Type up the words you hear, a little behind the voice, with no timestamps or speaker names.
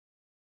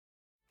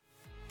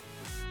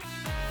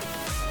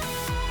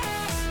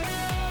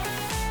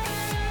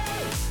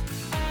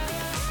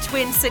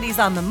Twin Cities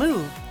on the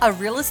Move, a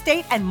real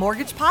estate and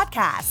mortgage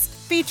podcast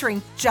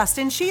featuring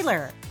Justin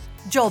Sheeler,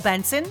 Joel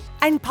Benson,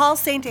 and Paul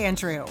St.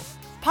 Andrew.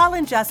 Paul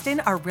and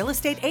Justin are real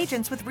estate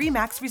agents with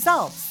RE/MAX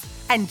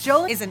Results, and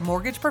Joel is a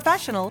mortgage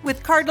professional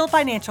with Cardinal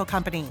Financial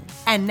Company.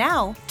 And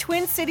now,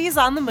 Twin Cities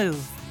on the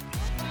Move.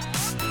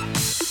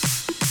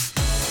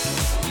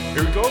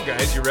 Here we go,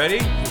 guys. You ready?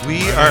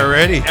 We are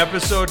ready.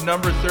 Episode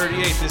number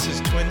 38. This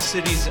is Twin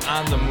Cities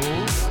on the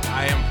Move.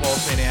 I am Paul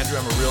St. Andrew.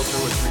 I'm a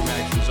realtor with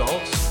RE/MAX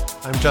Results.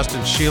 I'm Justin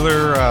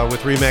Sheeler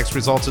with RE/MAX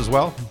Results as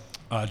well.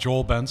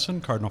 Joel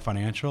Benson, Cardinal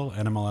Financial,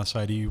 NMLS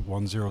ID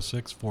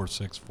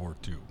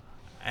 1064642.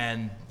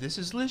 And this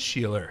is Liz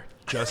Sheeler,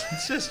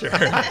 Justin's sister.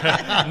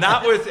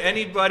 Not with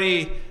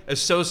anybody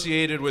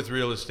associated with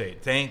real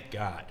estate. Thank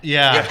God.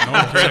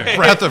 Yeah.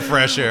 Breath of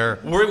fresh air.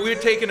 We're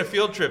taking a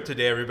field trip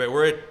today, everybody.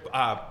 We're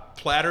at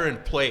Platter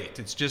and Plate.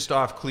 It's just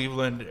off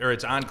Cleveland, or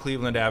it's on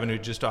Cleveland Avenue,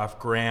 just off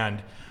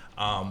Grand.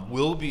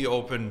 We'll be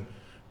open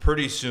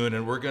pretty soon,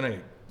 and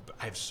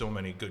I have so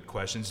many good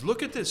questions.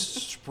 Look at this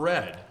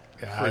spread.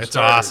 Yeah, it's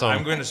awesome.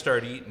 I'm going to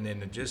start eating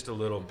in just a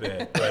little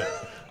bit,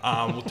 but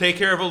we'll take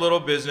care of a little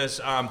business.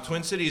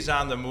 Twin Cities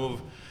on the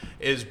Move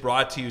is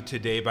brought to you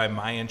today by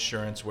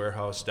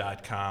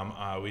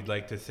MyInsuranceWarehouse.com. We'd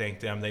like to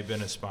thank them. They've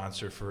been a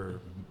sponsor for,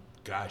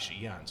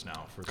 eons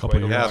now. For quite a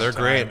long time. Yeah, they're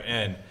great.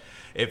 And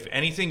if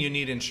anything you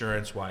need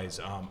insurance-wise,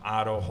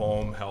 auto,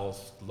 home,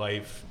 health,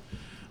 life,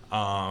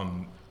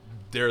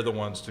 they're the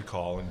ones to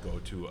call and go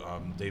to.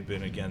 They've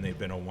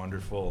been a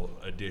wonderful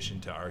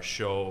addition to our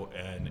show,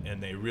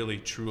 and they really,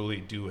 truly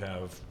do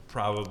have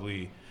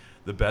probably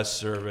the best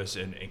service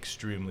and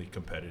extremely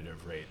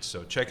competitive rates.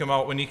 So check them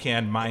out when you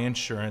can,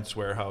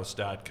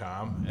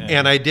 MyInsuranceWarehouse.com.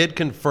 And I did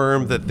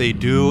confirm that they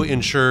do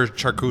insure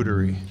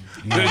charcuterie.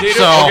 They do?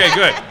 So, okay,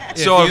 good.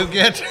 So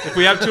if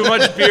we have too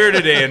much beer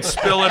today and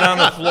spill it on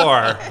the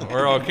floor,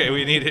 we're okay.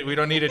 We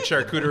don't need a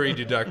charcuterie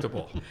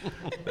deductible.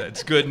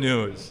 That's good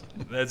news.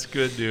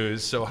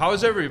 So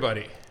how's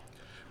everybody?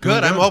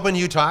 Good. I'm hoping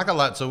you talk a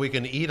lot so we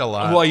can eat a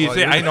lot. Well,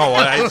 I know.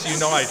 I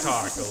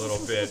talk a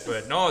little bit,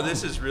 but no,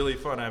 this is really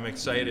fun. I'm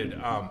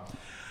excited.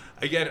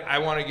 Again, I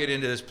want to get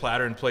into this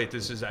Platter and Plate.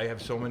 I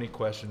have so many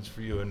questions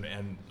for you,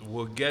 and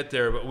we'll get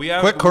there. But we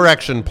have quick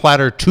correction: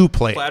 platter two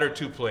plate. Platter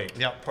two plate.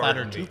 Yep.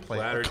 Platter two plate.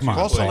 Platter Come on.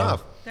 Close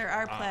enough. There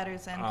are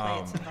platters and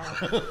plates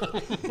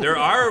involved. There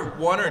are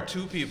one or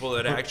two people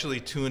that actually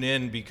tune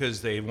in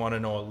because they want to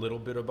know a little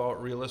bit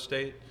about real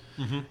estate.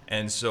 Mm-hmm.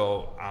 And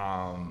so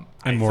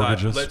and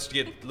mortgages. Let's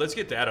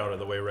get that out of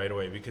the way right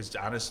away, because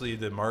honestly,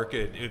 the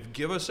market.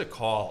 Give us a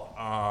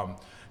call.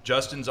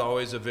 Justin's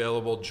always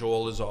available.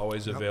 Joel is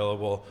always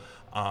available.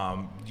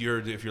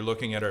 If you're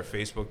looking at our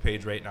Facebook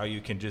page right now,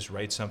 you can just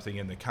write something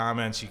in the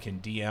comments. You can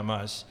DM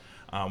us.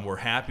 We're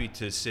happy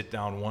to sit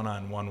down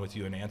one-on-one with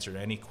you and answer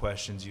any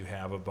questions you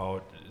have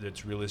about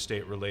that's real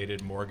estate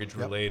related, mortgage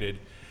related.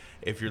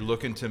 If you're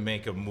looking to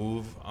make a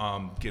move,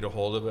 get a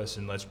hold of us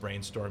and let's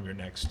brainstorm your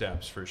next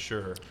steps for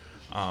sure.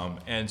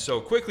 And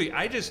so quickly,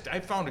 I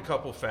found a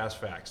couple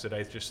fast facts that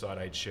I just thought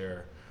I'd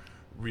share,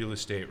 real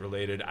estate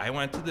related. I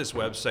went to this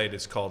website.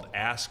 It's called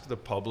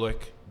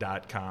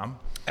askthepublic.com.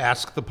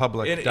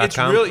 Askthepublic.com. It's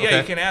really,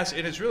 you can ask,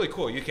 and it's really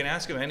cool. You can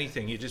ask them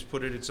anything. You just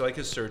put it, it's like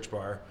a search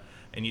bar,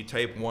 and you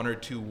type one or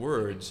two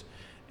words,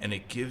 and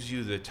it gives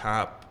you the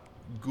top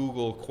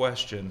Google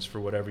questions for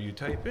whatever you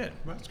type in.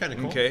 Well, that's kind of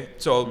cool. Okay,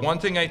 so one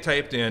thing I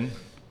typed in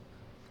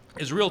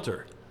is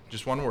realtor,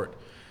 just one word.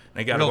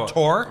 And I got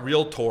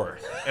realtor,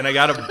 and I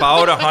got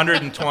about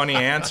 120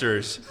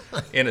 answers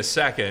in a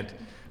second.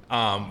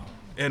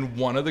 And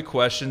one of the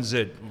questions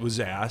that was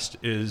asked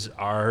is,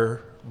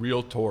 are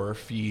realtor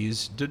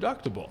fees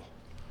deductible?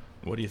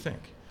 What do you think?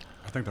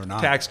 I think they're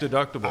not. Tax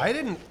deductible. I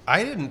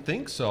didn't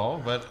think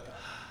so, but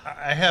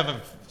I have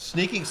a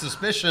sneaking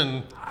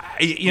suspicion. I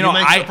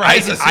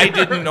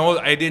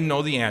didn't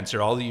know the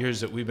answer all the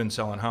years that we've been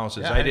selling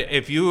houses. Yeah.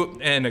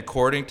 And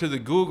according to the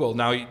Google,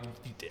 now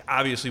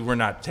obviously we're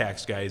not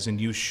tax guys, and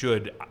you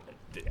should,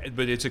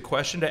 but it's a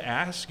question to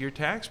ask your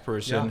tax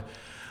person.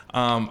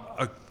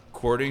 Yeah.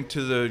 According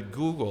to the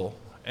Google,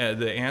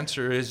 the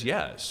answer is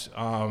yes.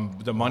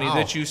 The money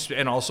that you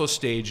and also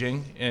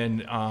staging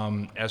and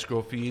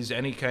escrow fees,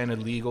 any kind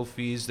of legal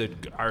fees that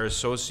are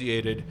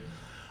associated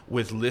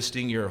with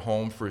listing your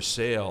home for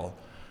sale,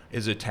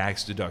 is a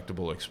tax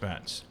deductible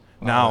expense.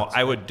 Now,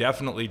 I would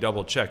definitely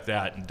double check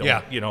that and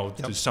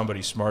to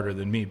somebody smarter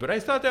than me. But I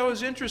thought that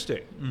was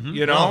interesting.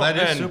 Mm-hmm. That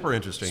is super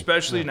interesting.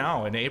 Especially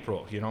now in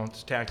April,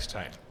 it's tax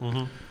time.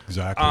 Mm-hmm.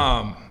 Exactly.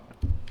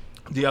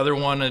 The other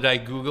one that I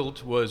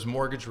Googled was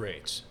mortgage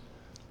rates.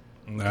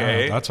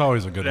 Okay. That's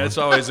always a good one. That's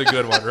always a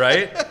good one,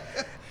 right?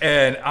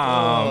 And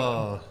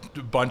a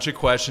bunch of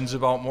questions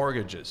about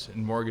mortgages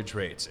and mortgage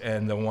rates.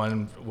 And the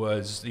one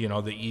was,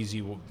 the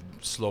easy,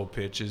 slow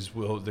pitch is,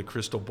 the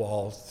crystal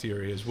ball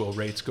theory is, will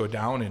rates go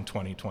down in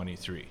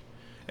 2023?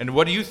 And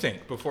what do you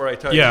think before I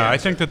tell you? Yeah, I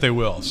think that they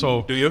will.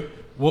 So do you?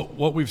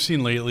 What we've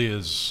seen lately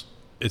is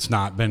it's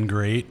not been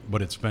great,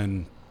 but it's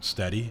been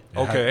steady.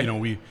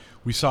 Okay.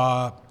 We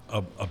saw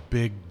a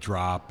big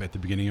drop at the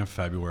beginning of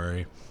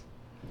February.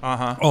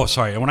 Oh,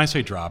 sorry. When I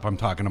say drop, I'm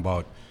talking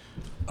about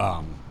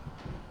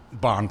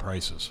bond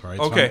prices, right?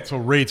 Okay. So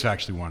rates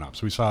actually went up.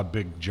 So we saw a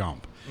big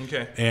jump.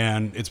 Okay.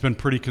 And it's been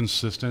pretty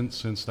consistent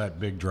since that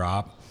big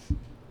drop.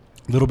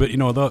 A little bit,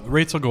 the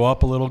rates will go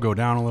up a little, go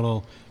down a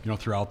little,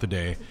 throughout the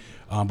day.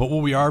 But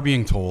what we are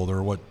being told,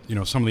 or what,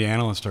 some of the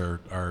analysts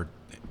are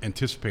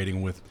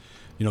anticipating with,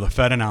 the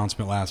Fed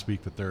announcement last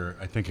week that they're,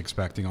 I think,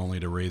 expecting only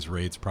to raise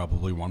rates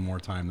probably one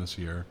more time this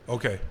year.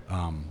 Okay.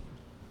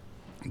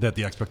 That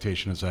the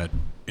expectation is that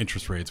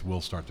interest rates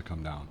will start to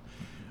come down.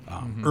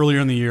 Earlier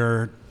in the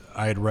year,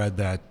 I had read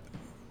that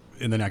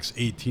in the next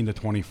 18 to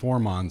 24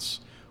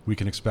 months, we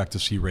can expect to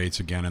see rates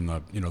again in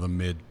the the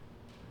mid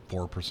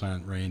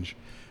 4% range.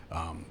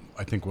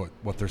 I think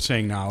what they're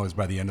saying now is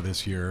by the end of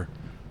this year,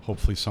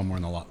 hopefully somewhere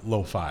in the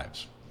low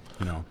fives.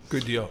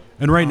 Good deal.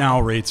 And right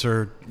now rates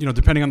are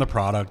depending on the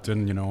product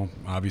and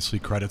obviously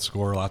credit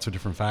score, lots of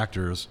different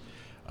factors.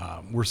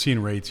 We're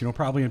seeing rates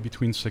probably in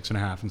between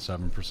 6.5%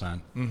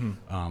 and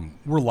 7%.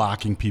 We're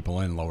locking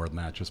people in lower than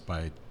that just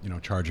by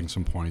charging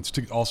some points.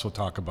 To also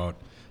talk about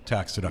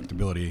tax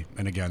deductibility,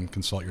 and again,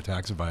 consult your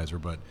tax advisor.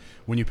 But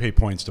when you pay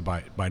points to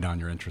buy down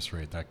your interest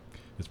rate, that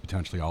is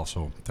potentially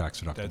also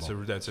tax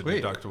deductible. That's a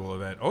Sweet. deductible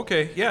event.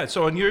 Okay, yeah.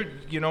 So, and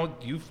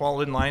you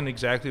fall in line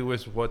exactly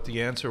with what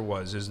the answer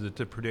was. Is that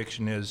the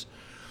prediction is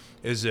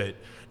that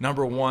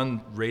number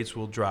one, rates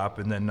will drop,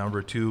 and then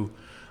number two,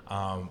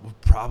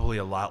 probably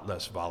a lot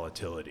less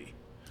volatility.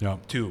 Yeah.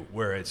 Too,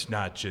 where it's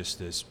not just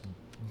this,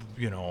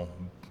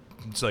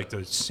 it's like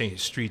the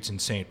streets in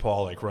St.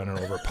 Paul, like running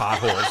over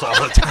potholes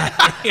all the time.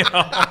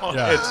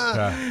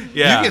 Yeah.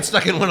 Yeah. You get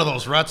stuck in one of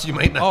those ruts, you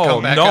might not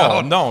come back no,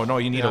 out. no,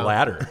 you need a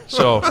ladder.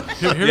 So,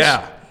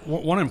 yeah.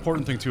 One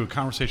important thing too, a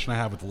conversation I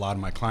have with a lot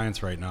of my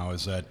clients right now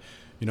is that,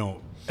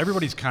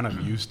 everybody's kind of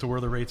used to where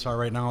the rates are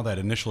right now. That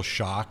initial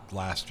shock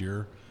last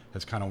year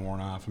has kind of worn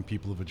off, and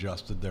people have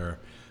adjusted their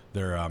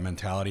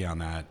mentality on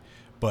that.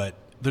 But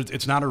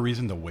it's not a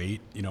reason to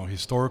wait.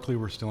 Historically,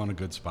 we're still in a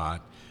good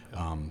spot.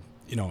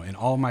 And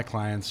all of my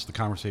clients, the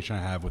conversation I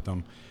have with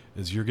them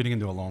is you're getting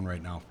into a loan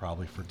right now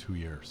probably for 2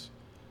 years.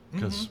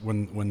 Because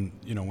when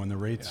the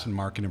rates and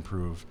market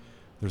improve,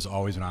 there's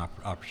always an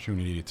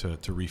opportunity to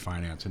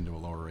refinance into a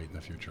lower rate in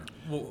the future.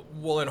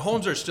 Well, and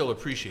homes are still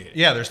appreciated.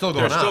 Yeah, they're still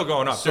going up. They're still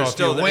going up. So if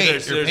you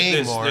wait, you're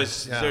paying more.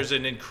 There's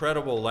an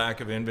incredible lack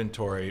of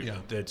inventory Yeah.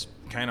 that's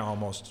kind of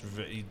almost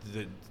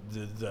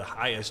the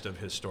highest of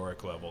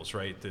historic levels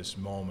right this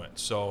moment.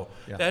 So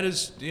that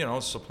is,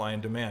 supply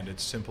and demand.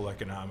 It's simple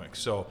economics.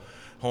 So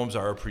homes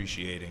are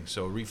appreciating.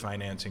 So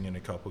refinancing in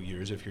a couple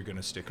years, if you're going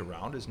to stick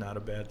around, is not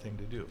a bad thing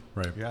to do.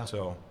 Right. Yeah.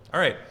 So, all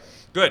right,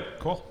 good.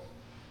 Cool.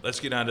 Let's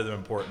get on to the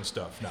important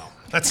stuff now.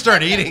 Let's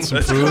start eating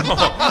some food.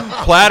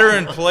 Platter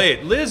and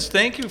plate. Liz,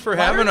 thank you for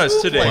having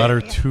us today.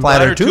 Platter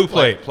two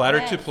plate. Platter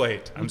Yes. to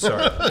plate. I'm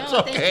sorry. No,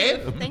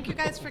 okay. Thank you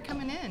guys for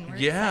coming in. We're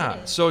Yeah.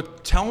 excited. So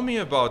tell me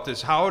about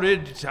this. How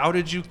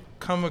did you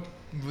come with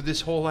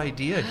this whole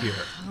idea here?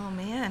 Oh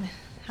man,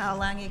 how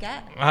long you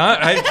got?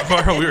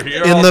 We were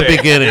here In all the day.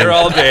 beginning. Here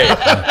all day.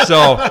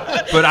 So,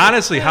 but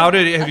honestly,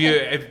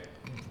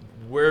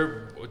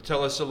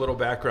 tell us a little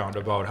background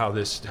about how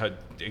this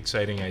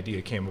exciting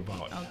idea came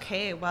about.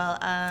 Okay, well,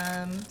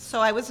 so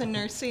I was in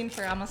nursing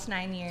for almost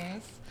 9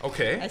 years.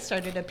 Okay. I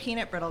started a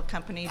peanut brittle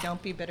company. Don't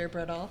be bitter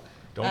brittle.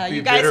 Don't be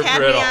you guys bitter had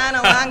brittle. me on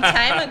a long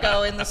time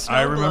ago in the snow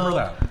I remember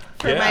globe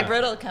that. for Yeah. my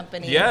brittle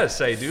company.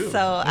 Yes, I do.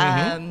 So,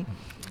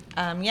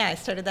 I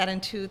started that in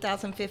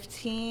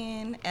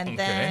 2015, and Okay.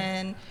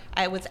 then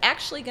I was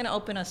actually going to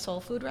open a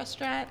soul food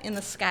restaurant in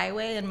the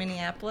Skyway in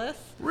Minneapolis.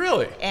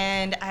 Really?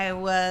 And I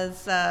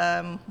was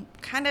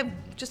kind of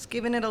just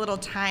giving it a little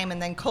time,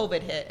 and then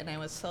COVID hit, and I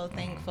was so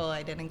thankful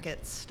I didn't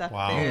get stuck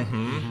Wow.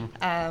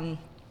 there.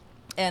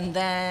 And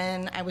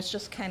then I was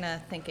just kind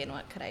of thinking,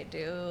 what could I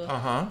do?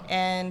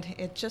 And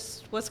it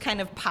just was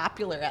kind of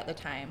popular at the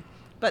time.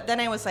 But then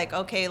I was like,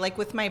 okay, like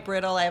with my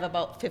brittle, I have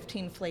about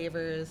 15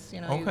 flavors.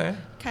 You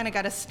kind of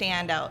got to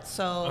stand out.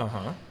 So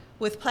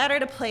with Platter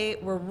to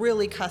Plate, we're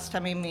really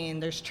custom. I mean,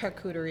 there's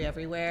charcuterie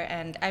everywhere,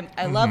 and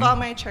I love all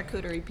my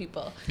charcuterie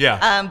people.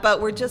 Yeah. But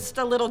we're just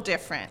a little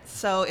different.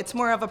 So it's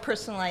more of a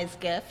personalized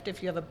gift.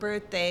 If you have a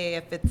birthday,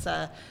 if it's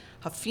a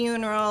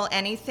funeral,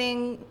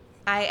 anything,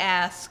 I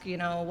ask,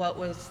 what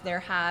was their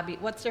hobby?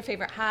 What's their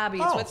favorite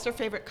hobbies? Oh. What's their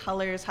favorite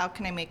colors? How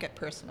can I make it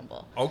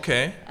personable?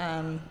 Okay.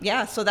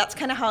 So that's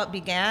kind of how it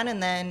began.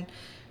 And then,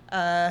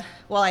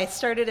 I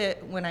started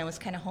it when I was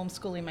kind of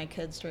homeschooling my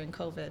kids during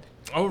COVID.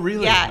 Oh,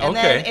 really? Yeah, and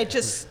okay. then it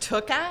just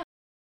took off.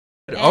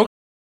 And Okay. I'm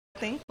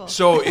thankful.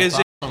 So is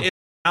it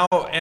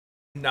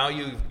now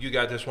you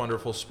got this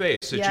wonderful space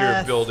that you're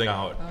Yes. building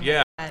out? Oh my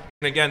Yeah. God.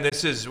 And again,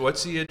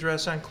 what's the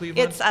address on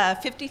Cleveland? It's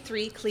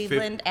 53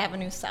 Cleveland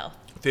Avenue South.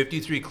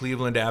 53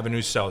 Cleveland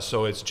Avenue South,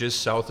 so it's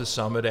just south of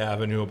Summit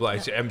Avenue.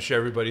 I'm sure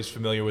everybody's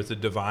familiar with the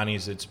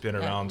Devani's. It's been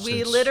around since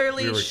we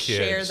literally we were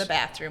share kids. the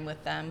bathroom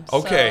with them.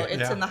 Okay. So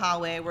it's in the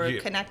hallway.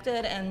 We're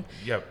connected, and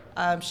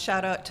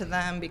shout out to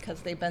them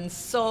because they've been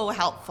so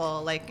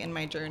helpful, like in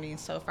my journey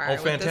so far. Oh,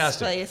 with fantastic.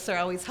 This place, they're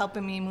always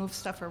helping me move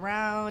stuff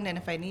around, and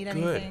if I need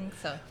anything.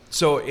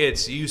 So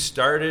you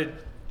started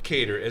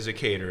as a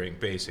catering,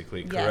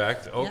 basically,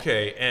 correct? Yes.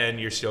 Okay, and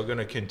you're still going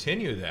to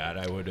continue that,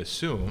 I would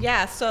assume.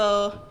 Yeah,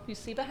 so you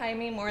see behind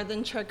me more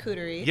than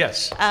charcuterie.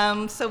 Yes.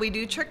 So we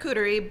do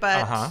charcuterie,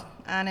 but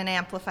on an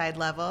amplified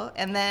level.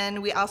 And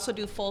then we also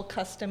do full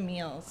custom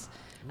meals.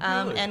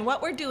 Really? And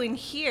what we're doing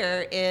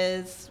here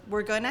is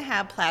we're going to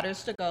have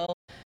platters to go.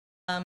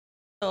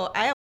 So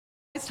I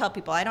always tell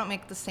people I don't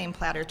make the same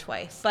platter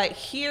twice. But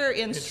here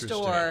in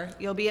store,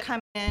 you'll be come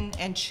in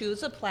and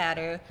choose a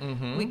platter.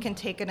 We can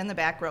take it in the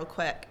back real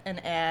quick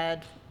and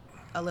add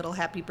a little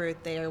happy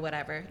birthday or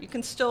whatever. You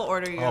can still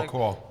order your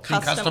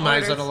custom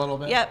customize orders. it a little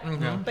bit?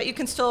 Yep. But you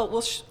can still,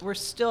 we're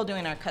still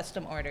doing our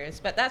custom orders,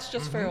 but that's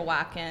just for a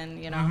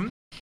walk-in, you know.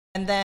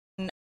 And then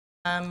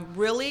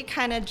really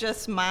kind of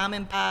just mom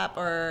and pop,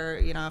 or,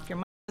 you know, if your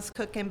mom was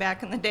cooking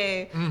back in the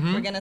day,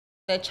 we're going to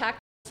put a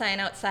chocolate sign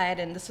outside,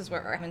 and this is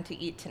what we're having to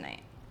eat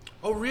tonight.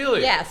 Oh,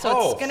 really? Yeah,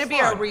 so it's going to be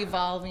a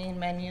revolving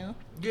menu.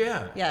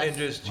 Yeah. Yes. And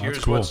just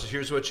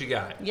here's what you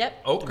got. Yep.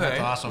 Okay. That's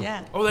awesome.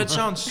 Yeah. Oh, that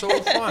sounds so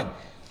fun.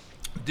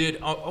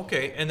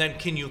 Okay, and then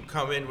can you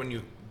come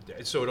in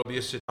so it'll be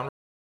a sit-down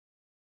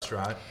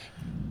restaurant?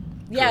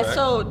 Yeah, correct?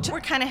 so we're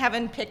kind of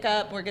having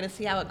pickup. We're going to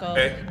see how it goes.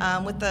 Okay.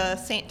 With the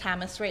St.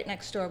 Thomas right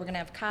next door, we're going to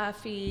have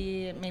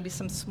coffee, maybe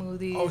some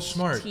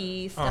smoothies,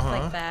 tea, stuff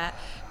like that.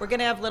 We're going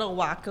to have little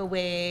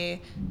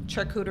walk-away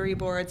charcuterie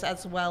boards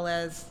as well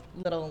as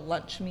little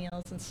lunch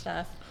meals and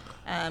stuff.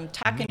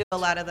 Talking to a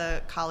lot of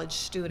the college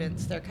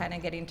students, they're kind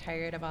of getting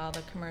tired of all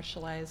the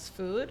commercialized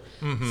food.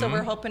 So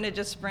we're hoping to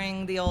just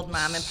bring the old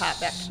mom and pop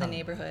back to the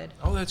neighborhood.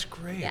 Oh, that's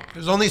great. Yeah.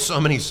 There's only so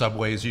many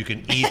Subways you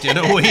can eat in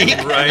a week.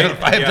 Right.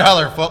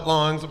 $5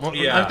 footlongs.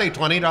 Yeah. Aren't they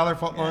 $20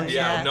 footlongs?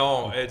 Yeah,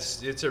 no,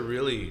 it's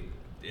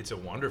a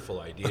wonderful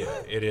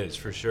idea. It is,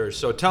 for sure.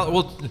 So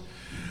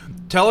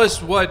tell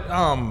us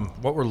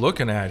what we're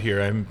looking at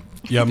here.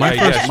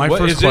 My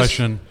first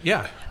question.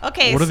 Yeah.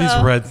 Okay, what are these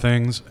so- red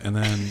things? And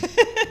then,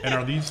 and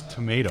are these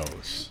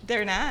tomatoes?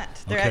 They're not.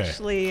 They're Okay.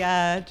 actually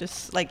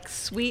just like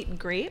sweet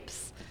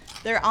grapes.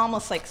 They're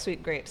almost like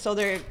sweet grapes. So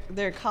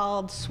they're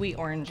called sweet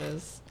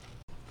oranges.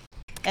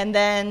 And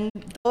then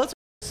those are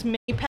just mini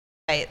pepper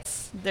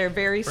bites. They're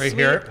very sweet. Right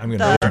here? I'm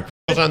gonna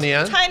Those on the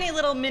end? Tiny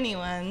little mini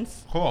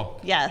ones. Cool.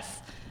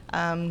 Yes.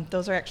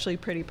 Those are actually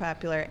pretty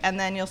popular. And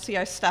then you'll see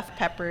our stuffed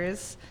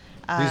peppers.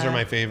 These are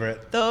my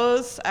favorite.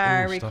 Those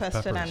are Ooh, stuffed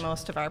requested peppers. on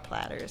most of our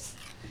platters.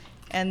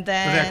 And Is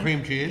then that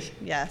cream cheese?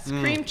 yes,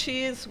 cream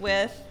cheese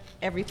with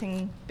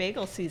everything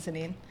bagel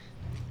seasoning.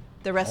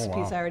 The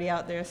recipe's already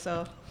out there,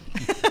 so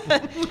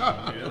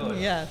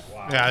yes.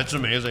 Yeah, it's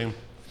amazing.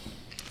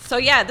 So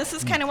yeah, this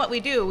is kind of what we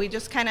do. We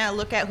just kind of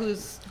look at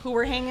who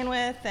we're hanging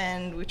with,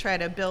 and we try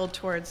to build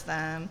towards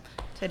them.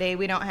 Today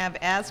we don't have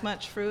as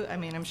much fruit. I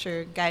mean, I'm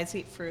sure guys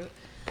eat fruit,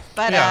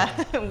 but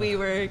we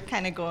were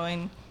kind of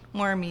going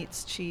more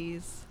meats,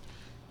 cheese.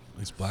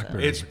 These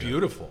blackberries. It's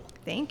beautiful.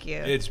 Thank you.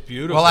 It's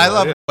beautiful. Well, I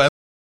love It the website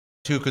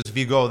too, because if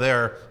you go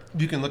there,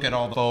 you can look at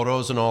all the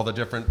photos and all the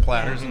different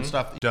platters and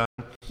stuff you've done.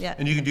 Yeah.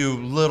 And you can do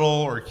little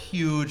or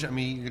huge. I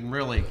mean, you can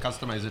really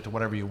customize it to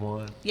whatever you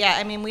want. Yeah,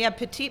 I mean, we have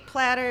petite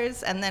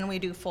platters, and then we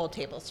do full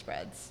table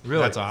spreads.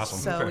 Really? That's awesome.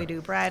 So Okay. we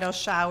do bridal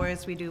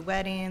showers, we do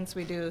weddings,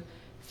 we do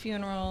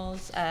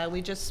funerals.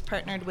 We just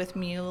partnered with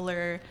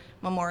Mueller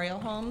Memorial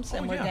Homes,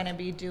 and we're yeah. going to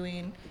be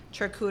doing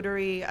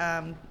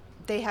charcuterie.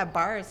 They have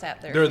bars at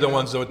their They're the funeral.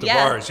 ones with the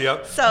bars,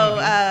 yep. So,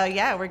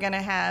 we're going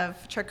to have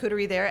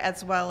charcuterie there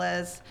as well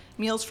as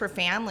meals for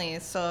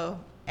families. So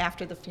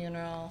after the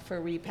funeral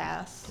for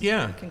repast,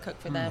 Yeah. you can cook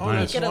for them. Oh, Make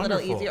that's it a little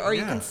wonderful. easier, or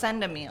you Yeah. can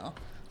send a meal.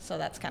 So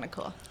that's kind of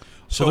cool.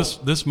 So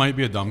this might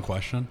be a dumb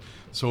question.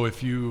 So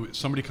if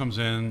somebody comes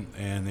in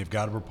and they've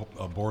got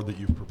a board that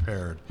you've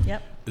prepared,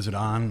 Yep. is it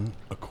on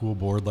a cool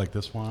board like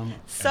this one?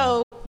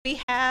 So we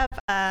have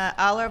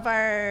all of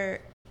our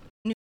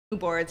new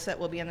boards that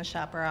will be in the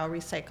shop are all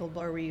recyclable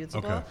or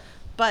reusable. Okay.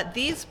 But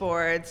these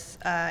boards,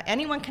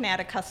 anyone can add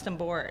a custom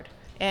board,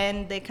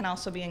 and they can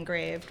also be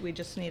engraved. We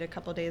just need a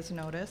couple days'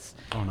 notice.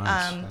 Oh,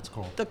 nice. That's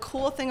cool. The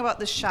cool thing about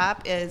the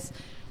shop is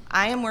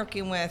I am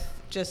working with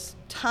just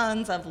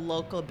tons of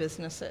local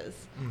businesses.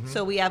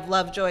 So we have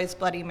Lovejoy's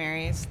Bloody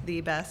Marys,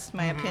 the best,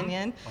 my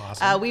opinion.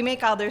 Awesome. We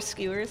make all their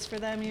skewers for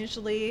them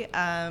usually.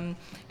 And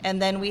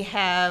then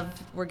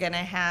we're going to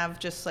have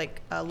just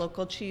like a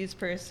local cheese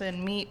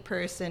person, meat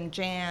person,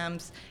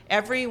 jams.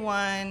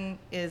 Everyone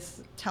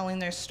is telling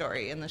their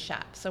story in the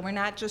shop. So we're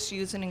not just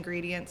using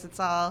ingredients. It's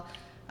all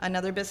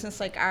another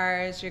business like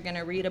ours. You're going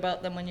to read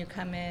about them when you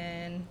come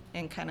in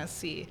and kind of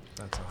see.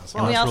 That's awesome.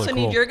 And we that's also really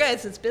need cool. your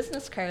guys'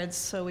 business cards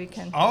so we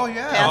can. Oh,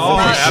 yeah. Pass Oh,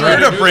 them out.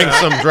 for sure to bring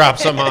some, drop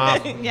some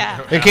off.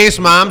 Yeah. In case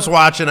mom's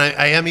watching,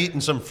 I am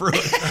eating some fruit.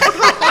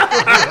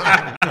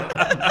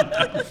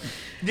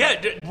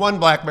 Yeah, One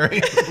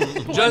blackberry.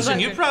 Justin,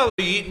 you've probably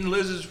eaten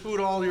Liz's food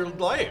all your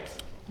life.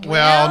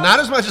 Well, not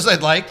as much as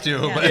I'd like to.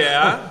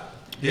 Yeah. But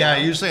Yeah.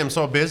 Usually I'm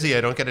so busy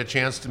I don't get a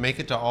chance to make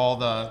it to all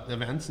the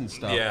events and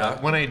stuff. Yeah.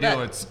 But when I do, But-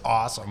 it's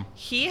awesome.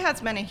 He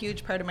has been a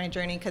huge part of my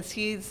journey because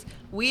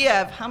we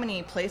have, how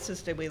many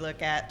places did we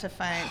look at to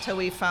find, till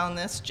we found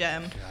this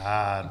gem?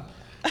 God.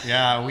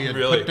 Yeah, we had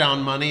Really? put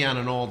down money on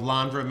an old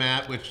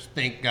laundromat, which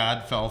thank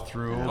God fell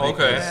through.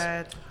 Okay.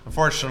 Good.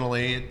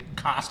 Unfortunately, it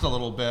cost a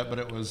little bit, but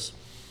it was.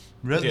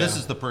 This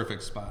is the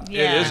perfect spot.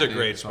 Yeah. It is a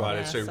great spot.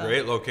 Yeah, It's a so-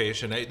 great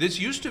location. This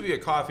used to be a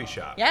coffee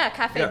shop. Yeah,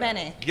 Cafe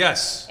Bene.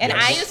 Yes. And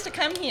yes. I used to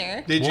come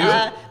here. Did you?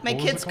 My What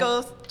was kids it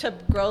go to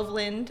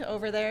Groveland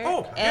over there.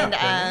 Oh,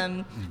 yeah,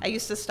 And I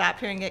used to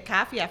stop here and get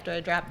coffee after I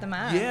dropped them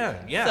off.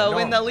 Yeah. So no.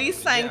 when the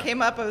lease sign Yeah.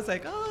 came up, I was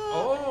like, oh.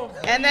 Oh.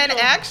 And then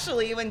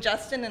actually, when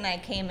Justin and I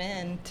came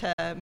in to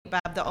meet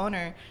Bob, the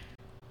owner,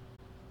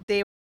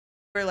 they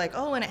were like,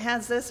 oh, and it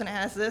has this and it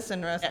has this.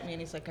 And Russ at me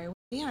and he's like, are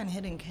we on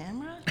hidden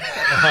camera?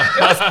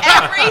 It was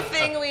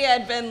everything we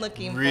had been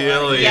looking for.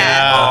 Really?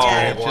 Yeah. Oh,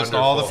 yeah. It's just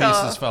all the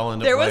wonderful. pieces fell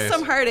into there place. was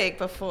some heartache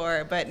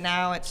before, but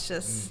now it's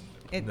just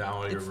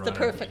Now you're it's the running.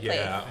 perfect place.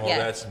 Yeah. Oh, Yeah.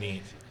 that's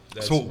neat.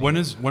 That's So neat.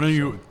 when are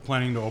you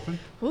planning to open?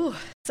 Ooh.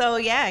 So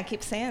yeah, I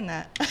keep saying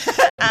that.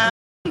 Oh,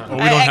 we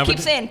don't I have keep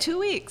a- saying 2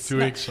 weeks. 2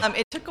 weeks.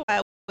 It took a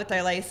while with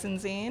our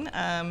licensing.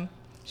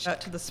 Shout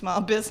out to the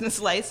small business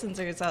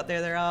licensors out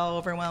there. They're all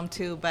overwhelmed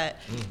too, but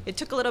it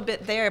took a little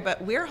bit there.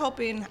 But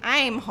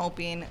I'm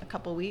hoping a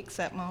couple weeks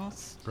at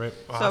most. Great.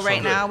 So Awesome.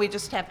 right now we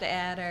just have to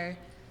add our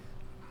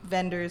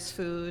vendors'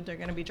 food. They're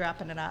going to be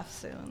dropping it off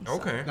soon. so.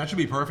 Okay. That should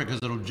be perfect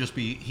because it'll just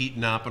be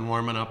heating up and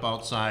warming up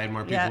outside.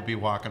 More people Yeah. will be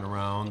walking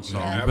around. So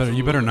Yeah.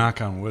 You better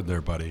knock on wood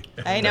there, buddy.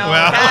 I know.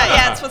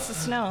 Yeah, it's supposed to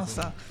snow.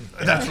 So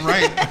that's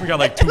right. We got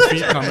like 2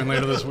 feet coming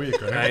later this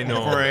week, right? I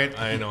know. Right.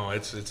 I know.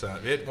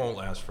 It won't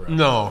last forever.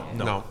 No.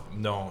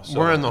 No. So,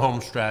 We're in the home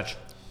stretch.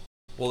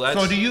 Well, that's.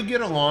 So do you get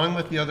along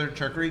with the other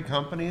charcuterie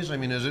companies? I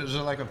mean, is it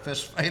like a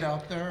fist fight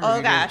out there? Or Oh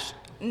you gosh,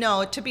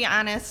 no. To be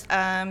honest,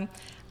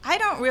 I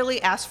don't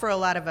really ask for a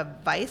lot of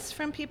advice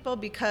from people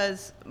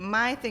because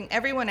my thing.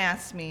 Everyone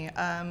asks me,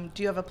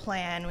 "Do you have a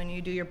plan when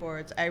you do your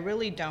boards?" I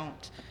really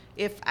don't.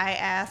 If I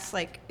ask,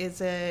 like,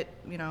 "Is it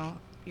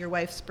your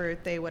wife's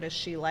birthday? What does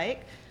she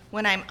like?"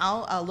 When I'm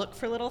out, I'll look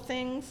for little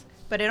things,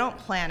 but I don't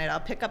plan it. I'll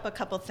pick up a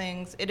couple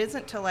things. It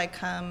isn't till I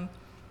come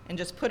and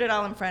just put it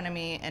all in front of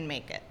me and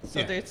make it. So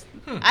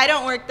I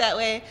don't work that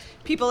way.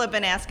 People have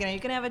been asking, are you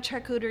going to have a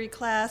charcuterie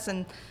class?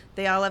 And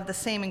they all have the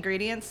same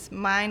ingredients.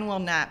 Mine will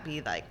not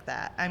be like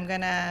that. I'm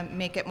going to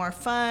make it more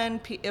fun.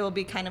 It will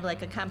be kind of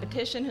like a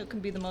competition, who can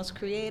be the most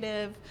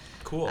creative.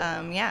 Cool.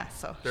 Yeah,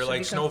 so. They're should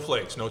like be cool.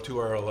 snowflakes. No two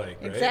are alike,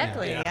 right?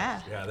 Exactly,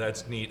 yeah. Yeah,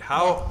 that's neat.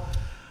 How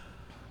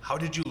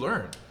did you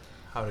learn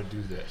how to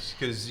do this?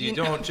 Because you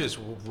don't just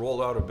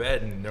roll out of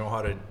bed and know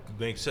how to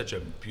make such a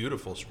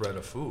beautiful spread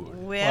of food.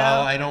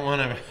 Well, I don't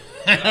want to.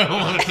 I don't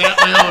want to pat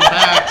my own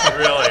back.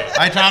 Really?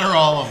 I taught her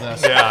all of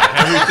this. Yeah,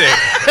 everything.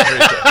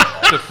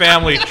 It's a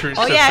family trait.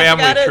 Oh, it's yeah, a I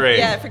family forgot to- trait.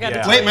 yeah, I forgot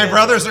to tell Wait, my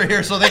brothers are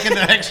here, so they can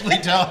actually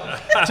tell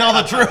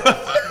the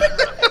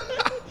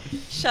truth.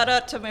 Shout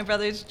out to my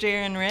brothers, Jer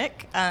and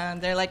Rick.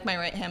 They're like my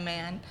right-hand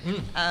men.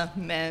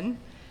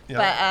 Yeah.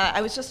 But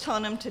I was just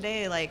telling them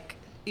today, like,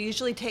 it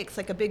usually takes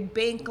like a big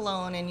bank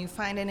loan and you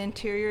find an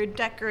interior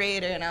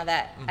decorator and all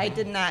that. I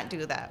did not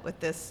do that with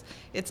this.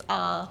 It's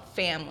all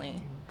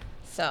family.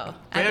 So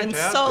I've been so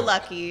Fantastic.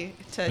 lucky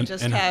to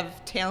just and-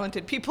 have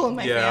talented people in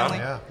my Yeah. family.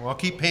 Yeah, well,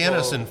 keep paying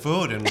us in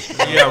food, and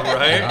Yeah,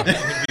 right? You'll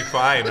be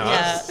fine, huh?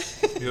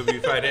 Yeah. You'll be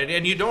fine.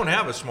 And you don't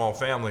have a small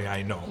family,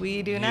 I know.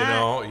 We do You not.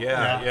 know,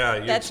 yeah.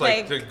 That's It's like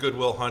like- the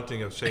Goodwill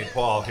Hunting of St.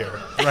 Paul here.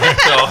 Right.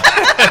 So,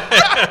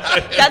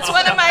 That's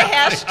one of my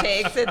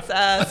hashtags. It's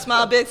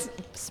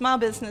small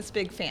business,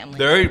 big family.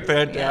 very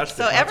fantastic.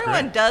 So That's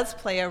everyone great. does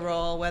play a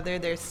role, whether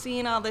they're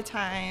seen all the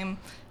time.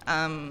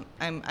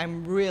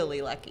 I'm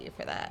really lucky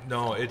for that.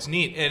 No, it's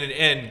neat,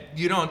 and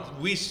you don't.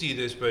 We see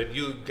this, but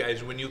you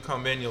guys, when you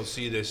come in, you'll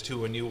see this too.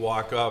 When you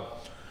walk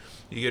up,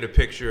 you get a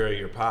picture of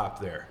your pop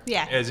there.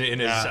 Yeah. As in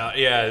his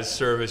his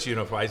service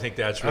uniform. I think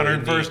that's really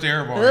 101st neat.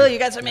 Airborne. Oh, you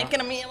guys are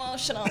making me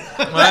emotional.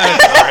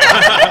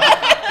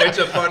 It's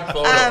a fun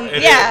photo.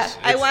 It yeah, is.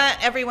 I It's-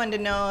 want everyone to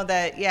know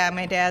that,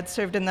 my dad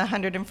served in the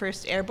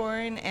 101st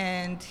Airborne,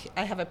 and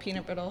I have a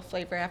peanut brittle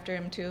flavor after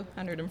him too,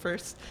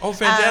 101st. Oh,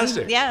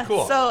 fantastic. Yeah,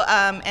 Cool. So,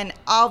 and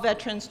all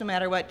veterans, no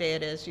matter what day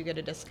it is, you get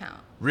a discount.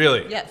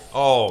 Really? Yes.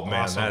 Oh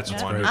man, Awesome. that's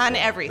Yeah. wonderful. On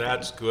everything.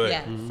 That's good.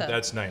 Yeah, so-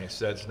 That's nice.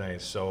 That's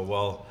nice. So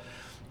well,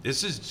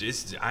 this is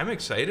just. I'm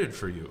excited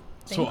for you.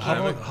 So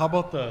Thank how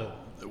about the,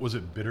 was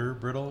it bitter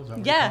brittle? Is that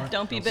what you Yeah, call it?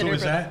 don't be So bitter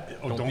is brittle. that,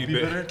 oh, Don't be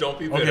bitter. Don't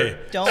be bitter. Okay.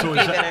 Don't so be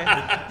is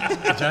that,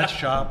 bitter. is that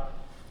shop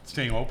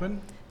staying open?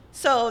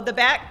 So the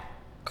back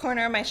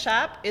corner of my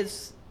shop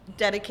is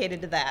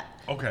dedicated to that.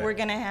 Okay. We're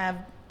gonna have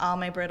all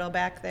my brittle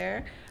back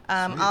there.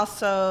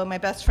 Also, my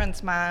best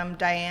friend's mom,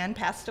 Diane,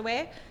 passed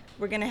away.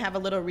 We're going to have a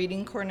little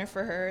reading corner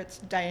for her. It's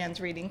Diane's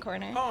reading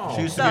corner. Oh.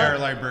 She used to be our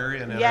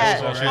librarian.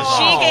 Yeah,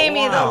 she gave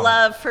me the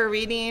love for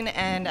reading,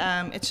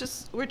 and it's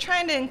just, we're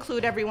trying to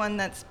include everyone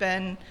that's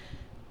been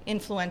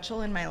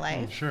influential in my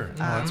life. Oh, sure.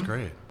 That's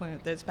great.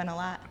 There's been a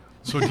lot.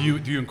 So do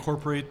you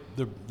incorporate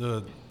the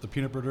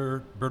peanut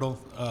butter brittle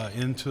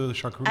into the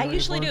charcuterie? I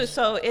usually do.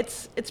 So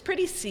it's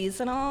pretty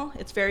seasonal.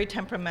 It's very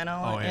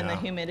temperamental in the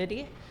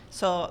humidity.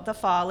 So the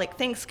fall, like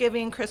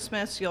Thanksgiving,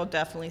 Christmas, you'll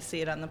definitely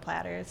see it on the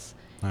platters.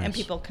 Nice. And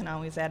people can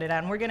always add it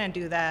on. We're going to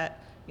do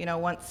that,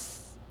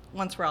 once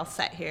we're all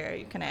set here,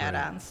 you can add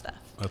on stuff.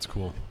 That's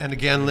cool. And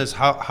again, Liz,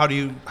 how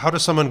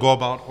does someone go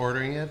about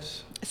ordering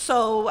it?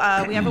 So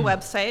we have a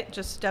website,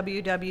 just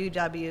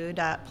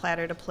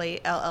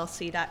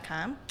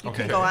www.plattertoplateLLC.com. You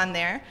can go on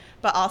there.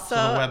 But also...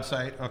 So the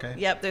website, okay.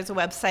 Yep, there's a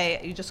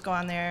website. You just go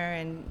on there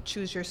and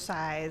choose your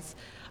size.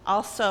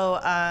 Also,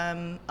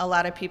 a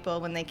lot of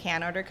people, when they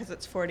can't order, because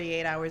it's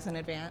 48 hours in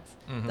advance,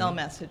 they'll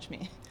message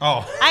me.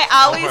 Oh. I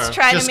always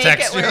try to make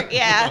it work. You?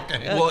 Yeah.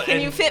 Okay. Well,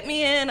 can you fit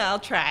me in? I'll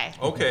try.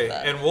 Okay,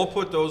 and we'll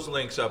put those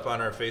links up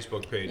on our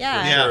Facebook page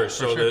for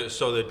sure,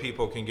 so that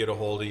people can get a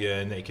hold of you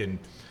and they can,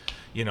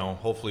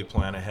 hopefully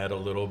plan ahead a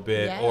little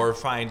bit or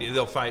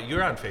they'll find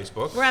you're on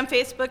Facebook. We're on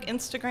Facebook,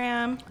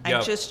 Instagram.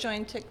 Yep. I just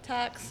joined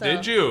TikTok, so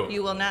did you?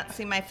 You will not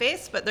see my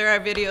face, but there are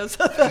videos.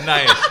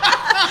 Nice.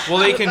 Well,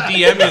 they can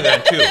DM you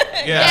then too.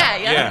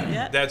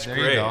 Yeah. That's there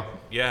great. You go.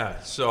 Yeah.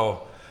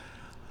 So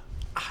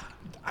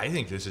I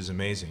think this is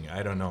amazing.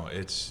 I don't know.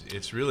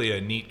 It's really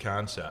a neat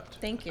concept.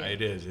 Thank you.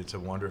 It is. It's a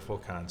wonderful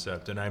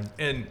concept,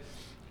 and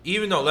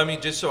even though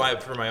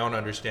for my own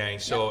understanding.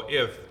 So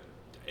if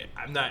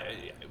I'm not.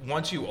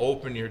 Once you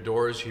open your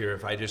doors here,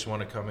 if I just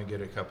want to come and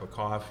get a cup of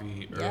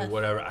coffee or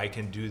whatever, I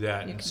can do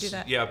that. You can do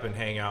that. Yep, and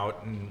hang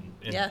out and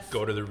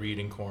go to the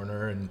reading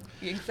corner and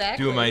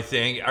do my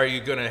thing. Are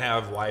you going to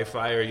have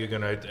Wi-Fi?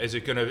 Is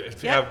it going to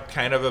have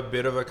kind of a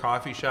bit of a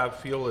coffee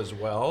shop feel as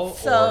well?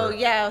 So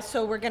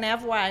so we're going to have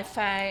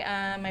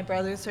Wi-Fi. My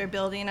brothers are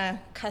building a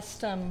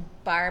custom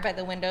bar by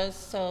the windows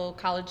so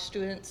college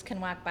students can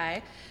walk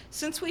by.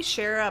 Since we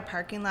share a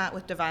parking lot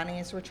with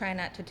Devani's, we're trying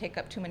not to take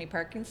up too many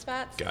parking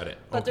spots. Got it.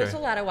 But there's a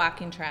lot of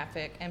walking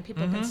traffic, and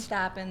people can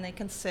stop and they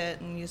can sit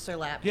and use their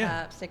laptops.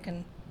 Yeah. They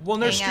can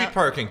there's hang street out.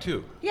 parking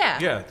too. Yeah.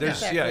 Yeah.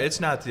 It's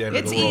not the end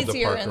of the world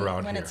to park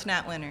around when here. it's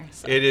not winter.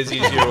 So. It is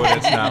easier when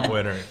it's not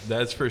winter.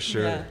 That's for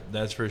sure. Yeah.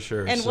 That's for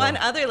sure. And one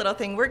other little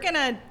thing, we're going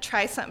to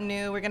try something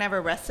new. We're going to have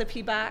a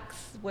recipe box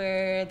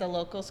where the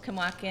locals can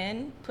walk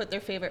in, put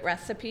their favorite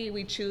recipe,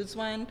 we choose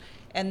one,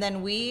 and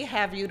then we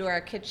have you to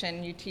our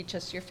kitchen. You teach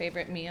us your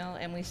favorite meal,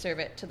 and we serve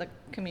it to the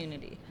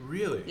community.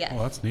 Really? Yeah.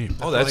 Oh, that's neat.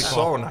 That's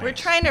so nice. We're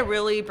trying to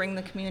really bring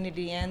the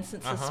community in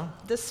since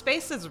this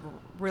space is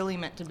really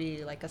meant to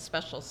be like a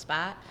special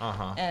spot,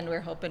 and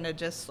we're hoping to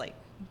just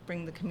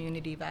bring the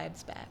community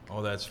vibes back.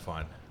 Oh, that's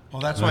fun.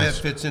 Well, that's why it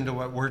fits into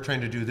what we're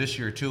trying to do this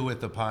year too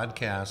with the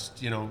podcast.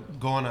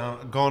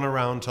 Going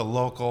around to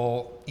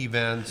local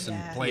events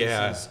and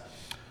places,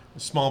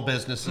 small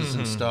businesses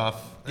and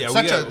stuff.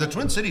 The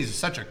Twin Cities is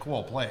such a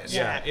cool place.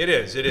 Yeah, it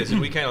is.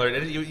 And we kind of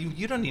learned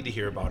you don't need to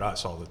hear about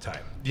us all the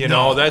time.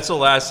 That's the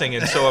last thing.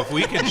 And so if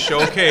we can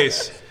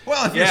showcase.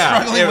 Well, if you're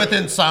struggling with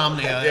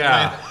insomnia,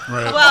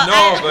 right.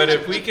 Well, but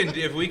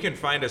if we can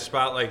find a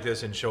spot like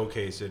this and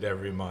showcase it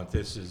every month,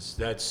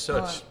 that's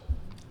such.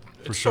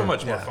 It's so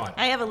much more fun.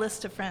 I have a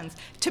list of friends.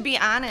 To be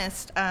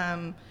honest,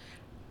 I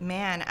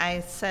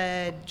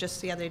said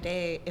just the other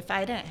day, if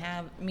I didn't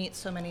meet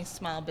so many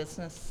small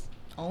business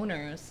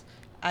owners,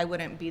 I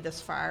wouldn't be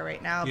this far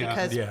right now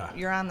because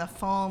you're on the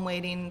phone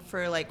waiting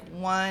for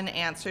one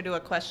answer to a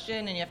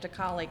question and you have to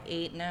call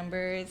 8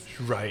 numbers.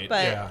 Right.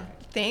 But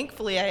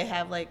thankfully I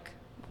have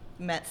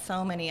met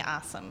so many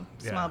awesome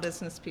small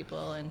business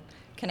people and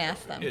can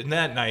ask them. Isn't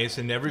that nice?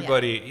 And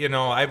everybody,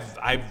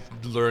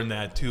 I've learned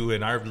that too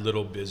in our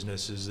little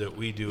businesses that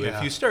we do. Yeah.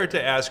 If you start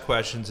to ask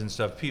questions and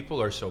stuff,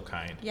 people are so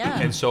kind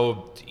and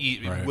so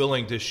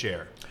willing to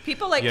share.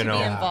 People like to be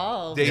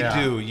involved. They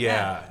do,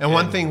 yeah. And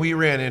one thing we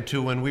ran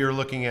into when we were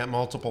looking at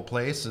multiple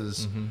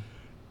places,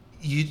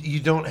 you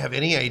don't have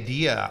any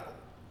idea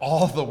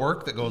all the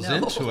work that goes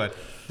into it.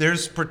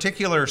 There's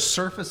particular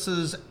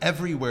surfaces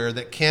everywhere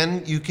that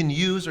you can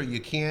use or you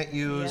can't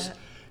use. Yeah.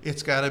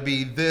 It's got to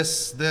be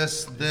this.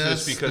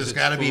 Just because it's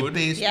got to be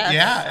based. Yes.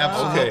 Yeah,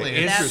 absolutely.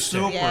 Okay.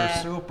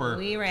 It's super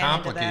we ran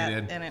complicated.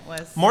 Into that, and it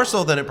was more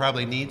so than it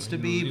probably needs to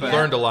be. You but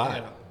learned a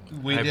lot.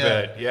 We did.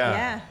 Bet.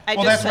 Yeah.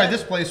 Well, that's why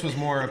this place was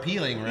more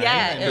appealing, right?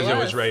 Yeah, because it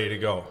was ready to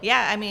go.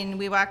 Yeah, I mean,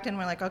 we walked in,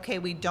 we're like, okay,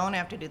 we don't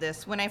have to do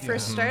this. When I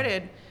first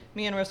started,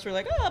 me and Russ were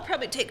like, I'll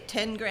probably take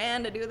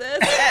 $10,000 to do this.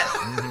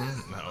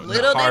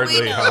 Little hardly,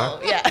 did we know. Huh?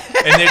 Yeah.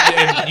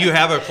 and you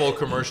have a full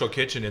commercial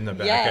kitchen in the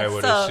back, I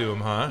would assume,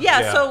 huh?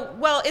 Yeah,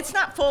 so, it's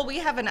not full. We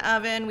have an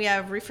oven, we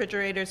have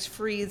refrigerators,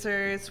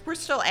 freezers. We're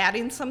still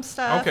adding some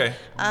stuff. Okay.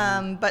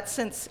 But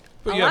since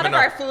a lot of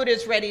our food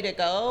is ready to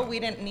go, we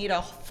didn't need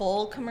a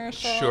full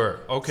commercial. Sure,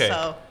 okay.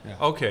 So,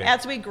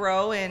 as we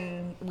grow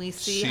and we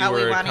see how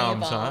we want to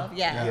evolve. Huh?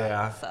 Yeah.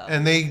 Yeah. So.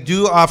 And they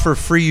do offer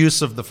free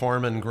use of the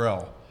Foreman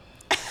grill.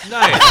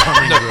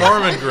 Nice. The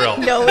Foreman Grill.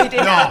 No, we did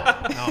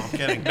not. No, I'm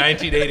kidding.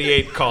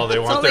 1988 call. They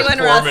want their only when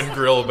Foreman Russ-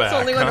 Grill back. It's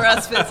only when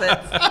Russ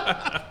visits.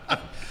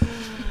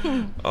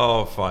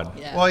 Oh, fun.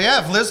 Yeah. Well,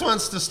 yeah, if Liz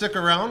wants to stick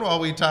around while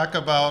we talk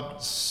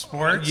about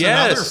sports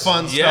Yes, and other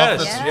fun yes, stuff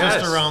that's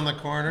yes. just around the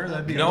corner,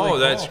 that'd be No, really cool.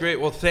 that's great.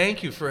 Well,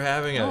 thank you for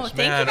having us, thank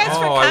you man. guys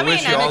for I coming.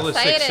 wish you I'm all the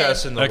excited.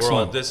 success in the Excellent.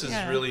 world. This is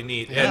Yeah. really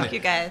neat. Yeah. Thank you,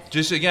 guys.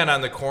 Just again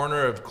on the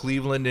corner of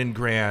Cleveland and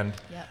Grand,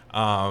 Yep.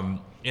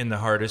 in the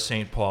heart of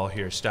St. Paul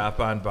here. Stop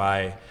on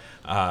by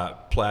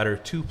Platter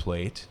 2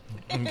 Plate,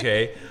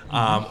 okay?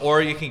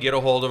 Or you can get a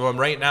hold of them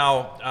right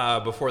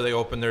now before they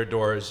open their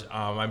doors.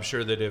 I'm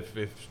sure that if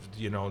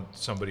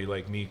somebody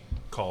like me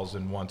calls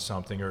and wants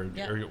something or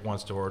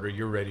wants to order,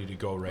 you're ready to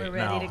go right We're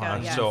ready now. to go, Huh?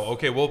 yes. So,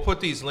 okay, we'll put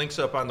these links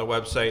up on the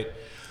website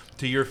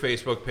to your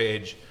Facebook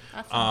page.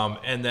 Awesome.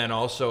 And then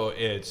also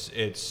it's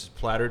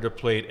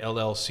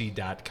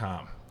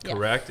plattertoplatellc.com, Yes.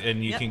 correct?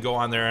 And you Yep. can go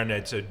on there, and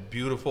it's a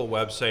beautiful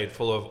website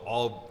full of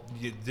all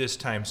this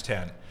times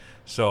 10.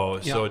 So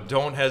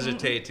don't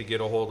hesitate to get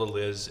a hold of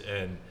Liz,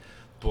 and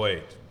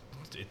boy,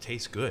 it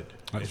tastes good.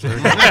 That's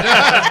very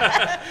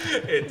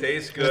good. It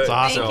tastes good. That's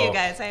awesome. Thank you,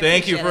 guys. I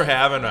Thank you appreciate for it.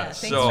 having Yeah,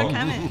 us. thanks So, for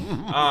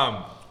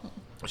coming.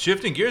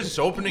 shifting gears, it's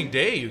opening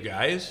day, you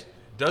guys.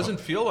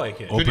 Doesn't feel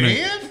like it. Opening.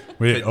 Today is?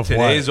 Wait, of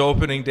Today's what?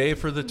 opening day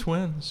for the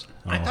Twins.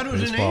 I thought it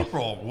was in baseball.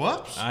 April.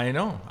 Whoops. I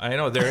know.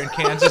 They're in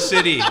Kansas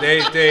City.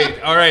 They.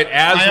 All right.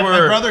 My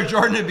brother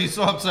Jordan would be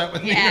so upset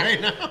with me Yeah.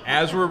 right now.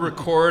 As we're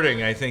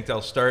recording, I think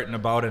they'll start in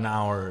about an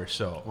hour or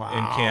so Wow,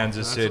 in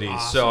Kansas that's City.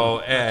 awesome. So,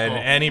 That's and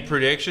cool. any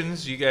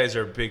predictions? You guys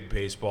are big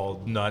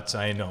baseball nuts.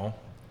 I know.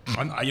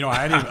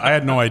 I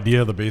had no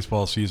idea the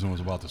baseball season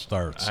was about to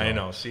start. So I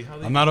know. See how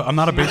they I'm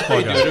not a baseball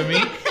do guy. to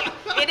me?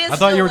 It is I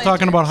thought you were still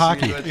talking winter. about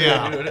hockey.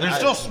 Yeah, there's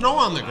still snow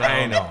on the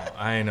ground.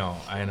 I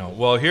know.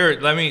 Well, here,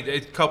 a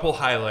couple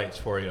highlights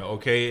for you,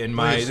 okay? And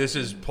Please. this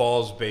is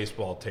Paul's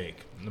baseball take,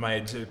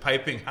 my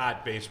piping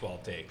hot baseball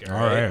take. All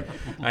All right.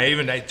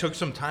 right. I took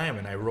some time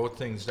and I wrote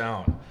things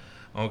down.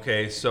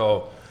 Okay,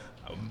 so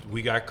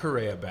we got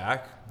Correa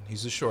back.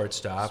 He's a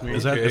shortstop.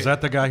 Is okay?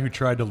 that the guy who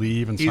tried to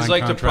leave and He's sign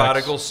like contracts? the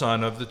prodigal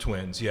son of the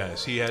Twins.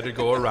 Yes, he had to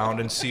go around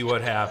and see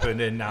what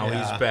happened, and now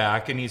Yeah. he's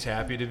back, and he's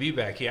happy to be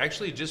back. He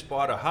actually just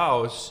bought a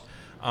house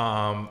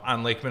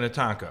on Lake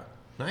Minnetonka.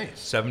 Nice.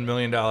 $7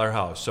 million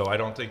house. So I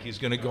don't think he's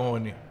going to go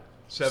in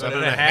seven Seven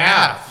and and a a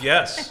half. half.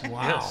 Yes.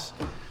 Wow.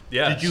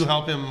 Yes. Did you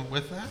help him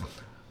with that?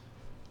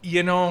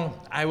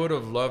 I would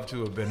have loved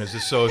to have been his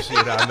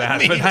associate on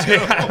that, but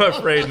I'm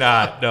afraid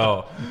not.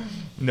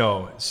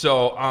 No.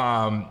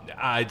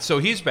 So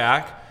he's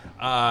back.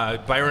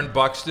 Byron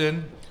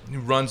Buxton, who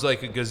runs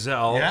like a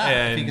gazelle, Yeah, if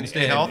and he can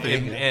stay healthy.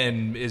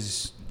 and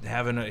is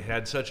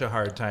had such a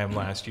hard time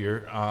last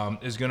year,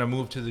 is going to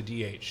move to the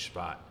DH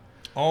spot.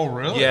 Oh,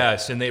 really?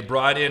 Yes, and they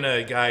brought in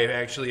a guy,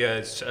 actually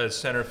a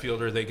center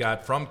fielder they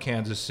got from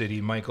Kansas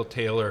City, Michael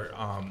Taylor,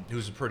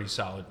 who's a pretty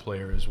solid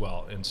player as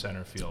well in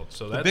center field.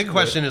 So that's The big good.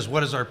 question is,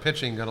 what is our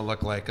pitching going to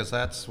look like? Because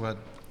that's what.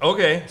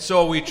 Okay,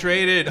 so we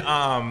traded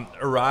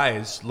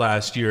Arise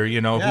last year,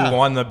 Yeah. who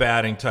won the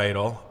batting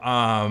title,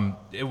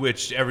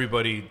 which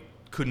everybody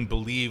couldn't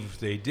believe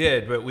they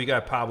did, but we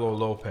got Pablo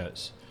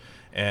Lopez,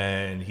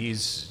 and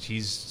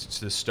he's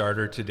the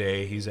starter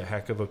today. He's a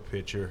heck of a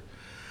pitcher.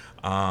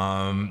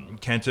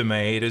 Kenta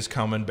Maeda's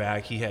coming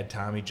back. He had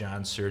Tommy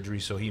John surgery,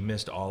 so he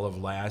missed all of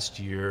last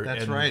year.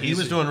 That's and right. He he's-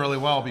 was doing really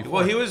well before.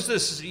 Well, he was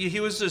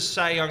this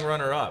Cy Young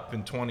runner-up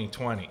in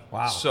 2020.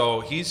 Wow.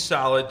 So he's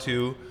solid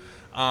too.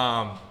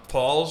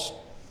 Paul's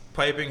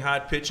piping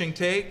hot pitching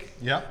take.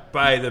 Yep.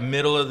 By the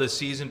middle of the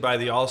season, by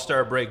the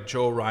All-Star break,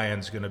 Joe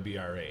Ryan's going to be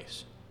our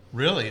ace.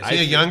 Really? Is I he a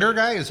think- younger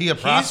guy? Is he a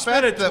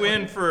prospect? He's been a that-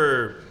 Twin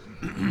for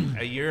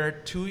a year,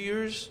 2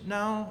 years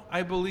now,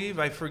 I believe.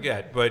 I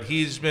forget. But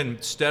he's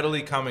been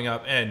steadily coming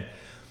up, and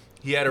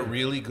he had a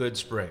really good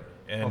spring.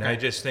 And Okay. I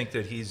just think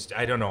that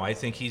I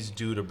think he's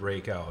due to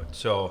break out.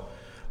 So,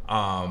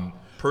 Well,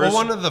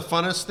 one of the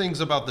funnest things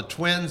about the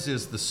Twins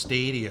is the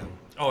stadium.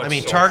 Oh, it's I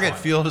mean, so Target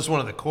fun. Field is one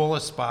of the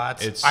coolest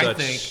spots. It's I such-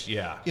 think.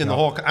 yeah. In the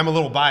whole, I'm a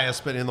little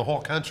biased, but in the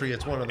whole country,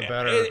 it's one of the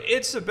better.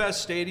 It's the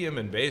best stadium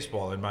in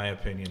baseball, in my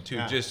opinion, too.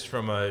 Yeah. Just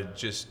from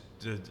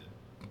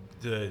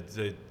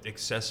the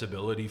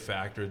accessibility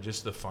factor,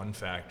 just the fun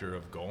factor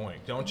of going.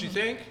 Don't you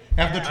think?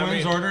 Have the I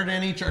Twins mean- ordered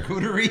any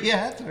charcuterie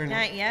yet? Or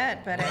Not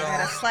yet, but I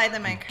gotta slide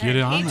them my card. Get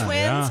it on Hey, that, Twins,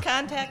 yeah.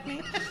 contact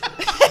me.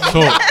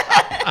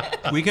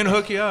 So We can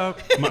hook you up.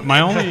 my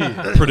only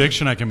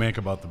prediction I can make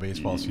about the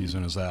baseball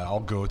season is that I'll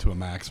go to a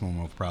maximum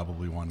of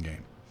probably one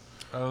game.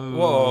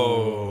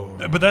 Whoa.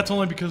 But that's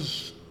only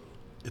because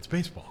it's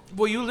baseball.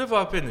 Well, you live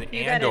up in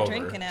You gotta Andover,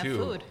 drink and have too.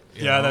 food.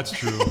 Yeah, that's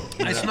true.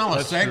 I smell a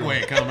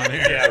segue coming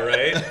here. Yeah,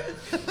 right?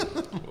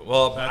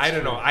 Well, I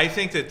don't know. I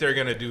think that they're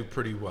going to do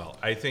pretty well.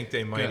 I think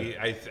they might.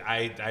 Good.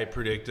 I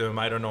predict them.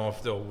 I don't know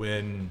if they'll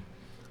win.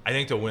 I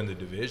think they'll win the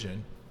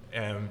division.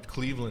 And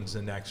Cleveland's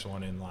the next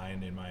one in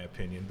line, in my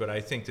opinion. But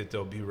I think that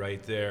they'll be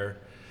right there.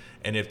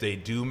 And if they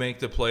do make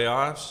the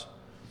playoffs,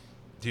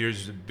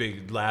 here's the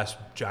big last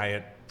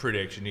giant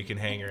prediction. You can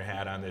hang your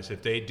hat on this.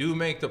 If they do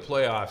make the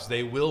playoffs,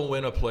 they will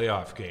win a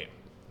playoff game.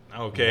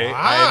 Okay, Wow.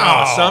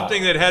 I know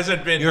something that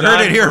hasn't been You done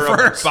heard it here for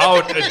first.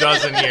 about a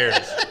dozen years.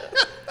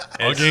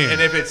 Again.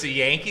 And if it's the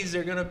Yankees,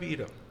 they're gonna beat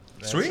them.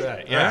 Sweet.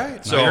 Yeah. All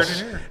right. So Heard it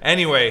here.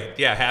 anyway,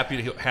 yeah.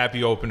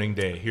 Happy opening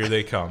day. Here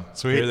they come.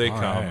 Sweet. Here they All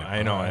come. right.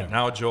 I know All it. right.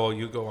 Now, Joel,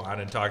 you go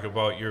on and talk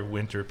about your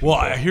winter. People. Well,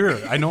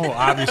 I know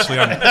obviously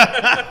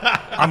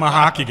I'm a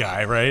hockey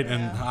guy, right?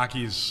 And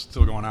hockey's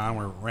still going on.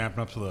 We're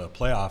ramping up to the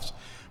playoffs.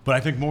 But I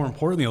think more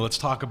importantly, let's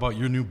talk about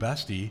your new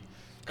bestie,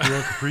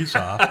 Kirill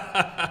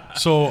Kaprizov.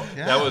 So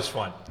that was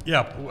fun.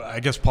 yeah,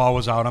 I guess Paul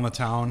was out on the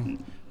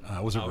town.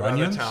 Was it Out of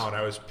Runyon's? town,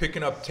 I was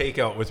picking up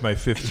takeout with my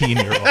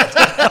 15-year-old.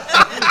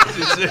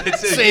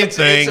 Same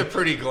thing. It's a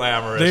pretty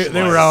glamorous.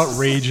 They were life. out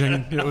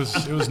raging. It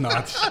was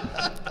nuts.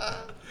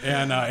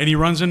 And he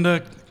runs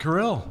into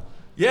Kirill.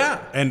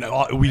 Yeah. And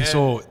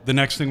so the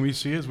next thing we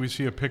see is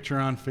a picture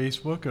on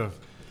Facebook of him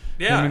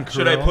Yeah. and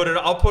Should I Kirill. put it?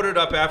 I'll put it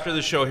up after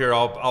the show here.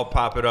 I'll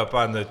pop it up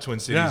on the Twin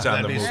Cities Yeah, on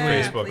that'd the be Move sweet.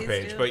 Facebook Please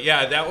page. do. But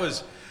yeah, that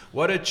was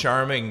what a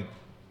charming.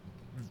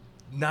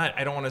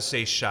 I don't want to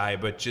say shy,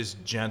 but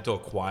just gentle,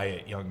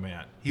 quiet young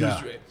man. He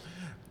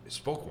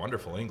spoke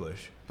wonderful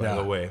English, by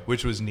the way,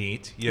 which was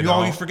neat. You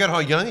know, You forget how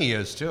young he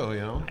is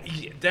too.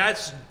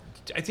 that's.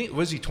 I think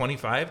was he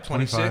 25,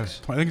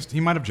 26? I think he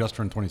might have just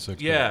turned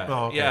 26. Yeah,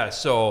 Oh, okay. yeah.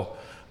 So,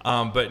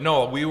 but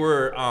no, we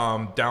were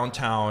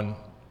downtown,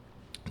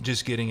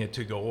 just getting a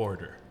to-go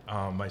order.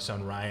 My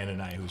son Ryan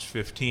and I, who's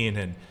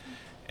 15,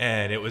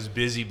 and it was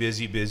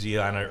busy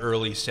on an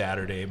early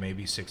Saturday,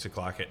 maybe 6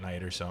 o'clock at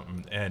night or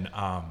something. And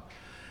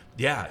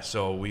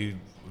so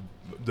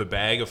the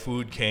bag of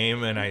food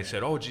came, and I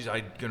said, "Oh, geez,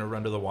 I'm gonna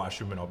run to the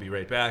washroom, and I'll be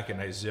right back."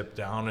 And I zipped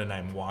down, and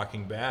I'm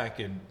walking back,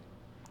 and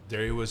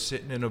there he was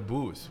sitting in a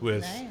booth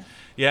with, Nice.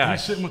 yeah,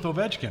 He's sitting with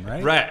Ovechkin,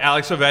 right? right,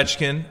 Alex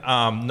Ovechkin,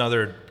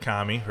 another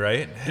commie,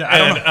 right? Yeah, I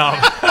don't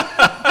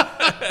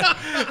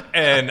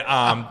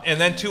And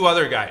then two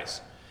other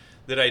guys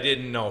that I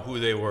didn't know who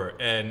they were,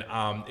 and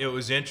it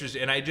was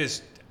interesting. And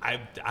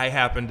I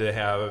happened to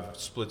have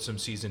split some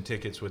season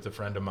tickets with a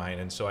friend of mine,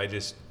 and so I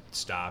just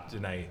stopped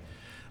and I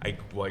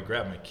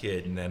grabbed my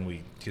kid, and then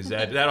because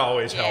that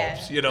always Yeah.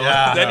 helps, you know.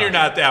 Yeah. Then you're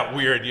not that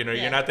weird, you know.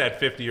 Yeah. You're not that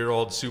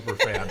 50-year-old super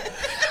fan.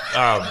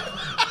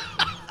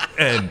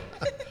 And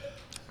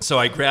so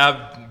I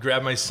grabbed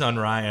my son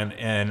Ryan,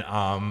 and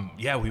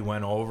we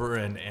went over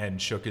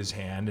and shook his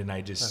hand, and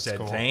I just said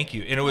cool. thank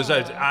you. And it was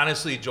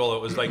honestly, Joel,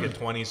 it was like a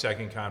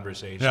 20-second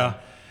conversation. Yeah.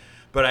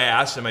 But I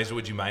asked him, I said,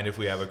 "Would you mind if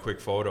we have a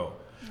quick photo?"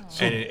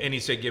 And he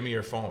said, "Give me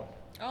your phone."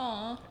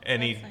 Aw,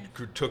 And he that's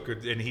nice. took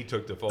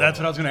the photo. That's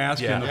what I was going to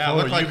ask you. Yeah. In the Yeah, it photo,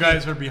 looked like you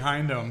guys are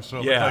behind him, so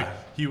it Yeah. looked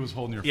like he was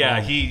holding your Yeah,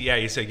 phone.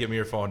 he said, "Give me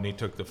your phone," and he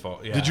took the phone.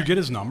 Yeah. Did you get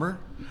his number?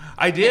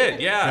 I did.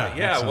 Yeah.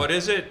 excellent. What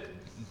is it?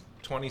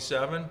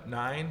 27,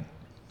 9,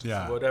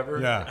 Yeah. whatever.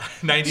 Yeah.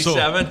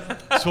 97.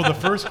 So the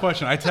first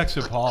question, I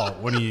texted Paul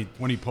when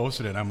he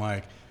posted it. I'm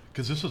like,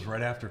 because this was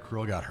right after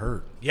Kirill got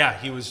hurt. Yeah,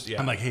 he was. Yeah.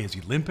 I'm like, hey, is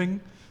he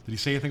limping? Did he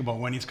say anything about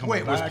when he's coming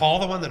Wait, back? was Paul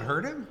the one that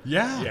hurt him?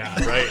 Yeah.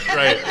 Yeah,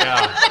 right,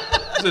 yeah.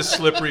 It's a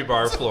slippery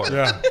bar floor.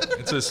 Yeah.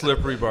 It's a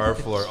slippery bar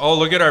floor. Oh,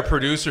 look at our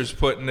producers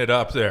putting it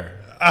up there.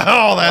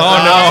 Oh,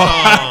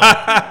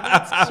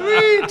 that's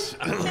Sweet.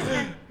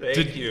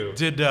 Thank you.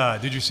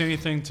 Did you say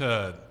anything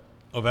to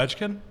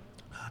Ovechkin?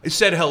 I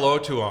said hello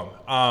to him,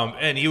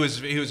 and he was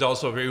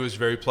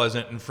very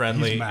pleasant and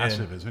friendly. He's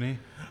massive, and isn't he?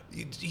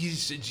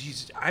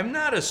 he's. I'm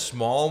not a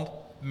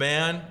small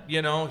man,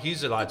 you know.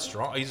 He's a lot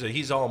strong.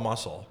 He's all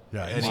muscle.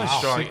 Yeah, and he's he's like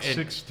strong.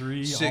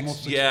 6'3",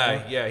 almost 6'4",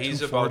 Yeah.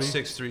 He's about 240.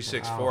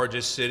 6'3", 6'4",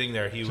 just sitting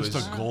there. He Just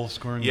was a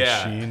goal-scoring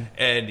yeah, machine.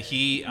 and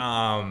he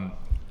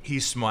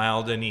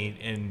smiled and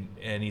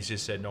he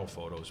just said, "No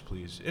photos,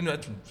 please." And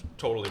that's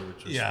totally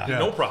Yeah.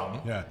 no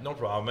problem. Yeah. No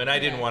problem. And I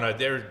didn't want to.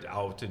 They're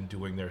out and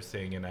doing their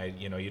thing, and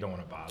you don't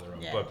want to bother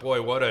them. Yeah. But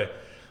boy, what a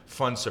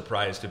fun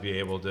surprise to be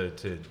able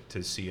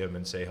to see him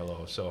and say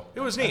hello. So it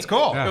was neat. That's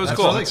cool. Yeah, It was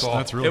that's cool. really cool.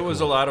 That's really It was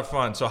cool. a lot of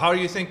fun. So how do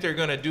you think they're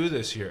going to do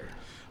this year?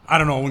 I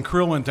don't know. When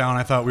Kirill went down,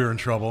 I thought we were in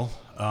trouble.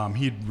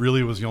 He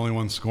really was the only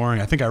one scoring.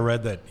 I think I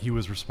read that he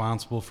was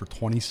responsible for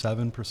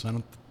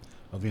 27%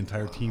 of the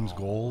entire team's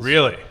goals.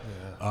 Really?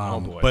 Oh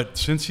boy. But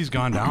since he's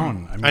gone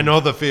down, I mean, I know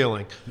the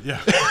feeling. Yeah.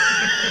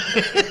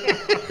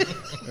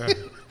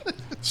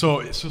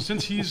 So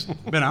since he's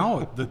been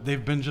out,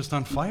 they've been just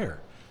on fire.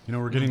 You know,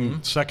 we're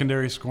getting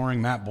secondary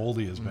scoring. Matt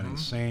Boldy has been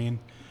insane.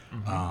 Is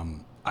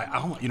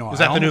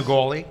that the new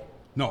goalie?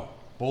 No,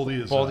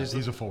 Boldy is. Boldy's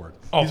he's a forward.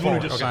 Oh, he's the one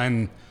who forward, just okay.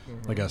 signed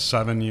like a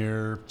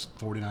 7-year,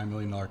 $49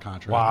 million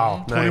contract.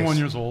 Wow, 21 nice.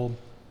 years old.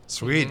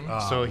 Sweet.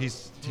 So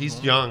he's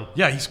young.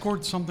 Yeah, he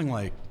scored something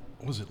like,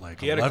 what was it like?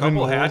 He had a 11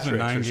 couple goals hat in tricks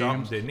 9 or something,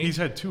 games. didn't he? He's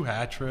had 2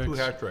 hat tricks. 2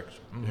 hat tricks.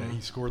 Yeah, he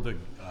scored the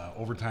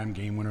overtime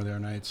game winner there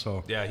night.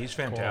 So Yeah, he's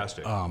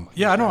fantastic.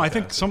 yeah, I know. I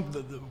think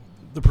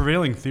the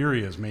prevailing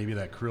theory is maybe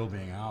that Kirill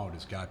being out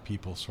has got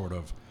people sort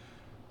of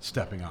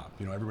stepping up.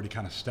 Everybody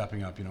kind of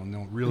stepping up.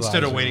 Realizing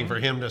Instead of waiting for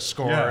him to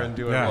score and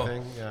do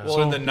everything. Yeah.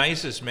 Well, and the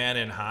nicest man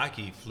in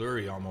hockey,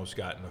 Fleury, almost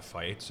got in a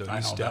fight, so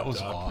he stepped that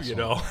was up. Awesome.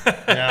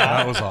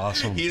 That was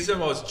awesome. He's the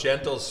most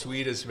gentle,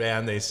 sweetest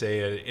man, they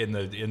say, in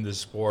the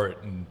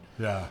sport, and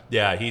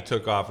he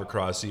took off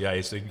across the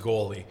ice. The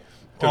goalie.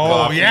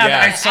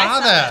 I saw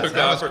that. Took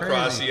off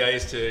across the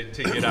ice to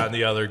get on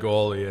the other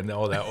goalie, and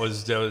that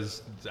was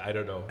I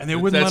don't know. And they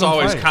wouldn't That's let him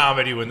always fight.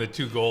 comedy when the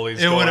two goalies.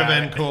 It would have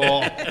been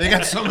cool. They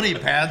got so many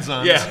pads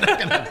on.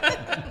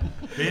 Yeah.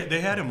 They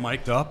had him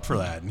mic'd up for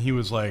that, and he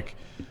was like,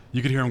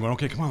 you could hear him going,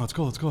 "Okay, come on, let's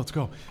go."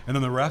 And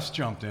then the refs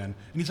jumped in, and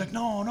he's like,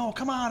 "No,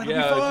 come on, it'll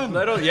be fun."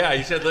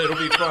 He said it'll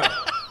be fun.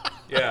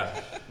 Yeah.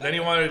 Then he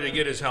wanted to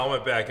get his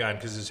helmet back on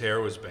because his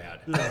hair was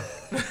bad.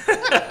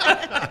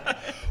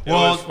 It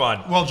was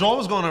fun. Well, Joel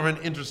was going over an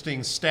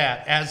interesting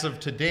stat. As of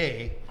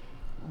today,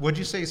 would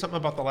you say something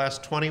about the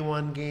last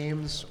 21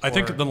 games? I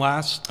think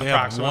they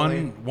have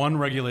one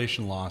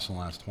regulation loss in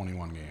the last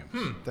 21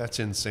 games. That's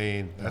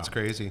insane. That's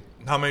crazy.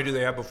 How many do they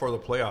have before the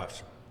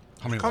playoffs?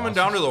 How many Coming losses?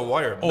 down to the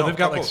wire. Oh, they've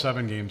got like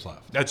 7 games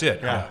left. That's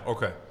it. Yeah.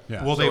 Okay.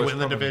 Yeah. Will So they it's win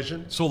the coming.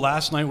 division? So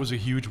last night was a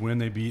huge win.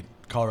 They beat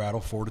Colorado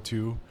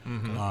 4-2.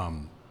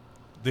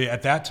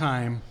 At that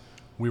time,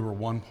 we were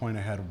 1 point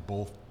ahead of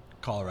both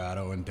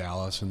Colorado and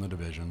Dallas in the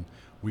division.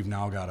 We've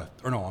now got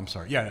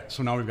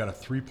so now we've got a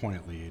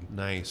 3-point lead.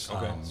 Nice.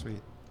 Okay.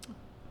 Sweet.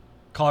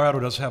 Colorado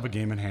does have a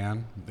game in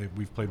hand.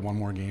 We've played one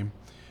more game,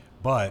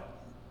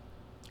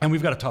 and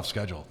we've got a tough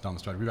schedule down the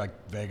stretch. We've got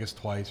Vegas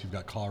twice. We've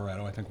got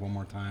Colorado, I think, one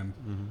more time.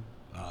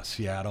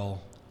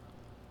 Seattle,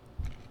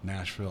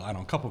 Nashville. I don't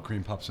know, a couple of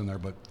cream puffs in there,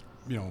 but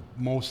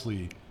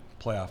mostly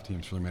playoff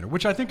teams for the remainder,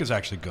 which I think is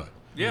actually good.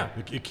 Yeah.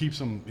 It keeps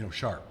them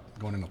sharp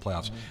going into the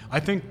playoffs. I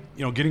think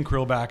getting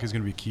Krill back is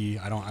going to be key.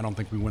 I don't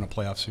think we win a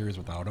playoff series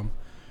without him,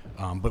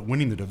 but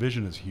winning the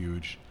division is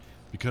huge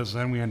because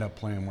then we end up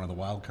playing one of the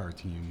wild card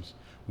teams.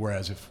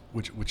 Whereas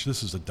which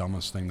this is the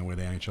dumbest thing, the way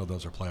the NHL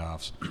does their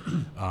playoffs.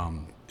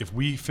 If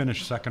we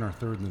finish second or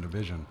third in the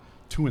division,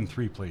 2 and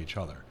 3 play each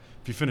other.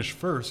 If you finish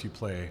first, you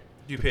play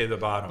the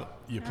bottom.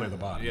 You play the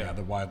bottom,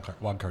 the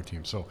wild card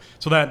team. So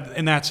that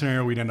in that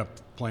scenario, we'd end up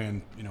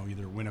playing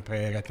either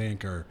Winnipeg, I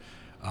think, or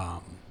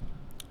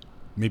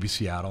maybe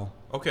Seattle.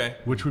 Okay.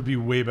 Which would be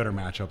way better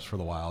matchups for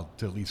the Wild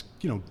to at least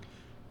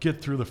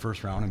get through the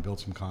first round and build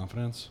some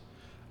confidence.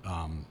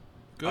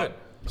 Good.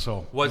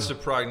 So what's the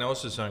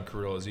prognosis on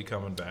Kirill? Is he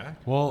coming back?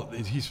 Well,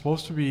 he's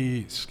supposed to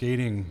be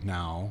skating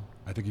now.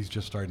 I think he's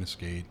just starting to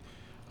skate.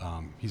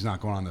 He's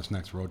not going on this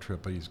next road trip,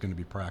 but he's going to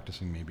be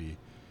practicing maybe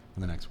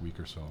in the next week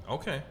or so.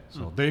 Okay.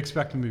 So they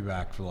expect him to be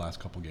back for the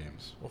last couple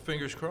games. Well,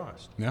 fingers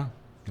crossed. Yeah.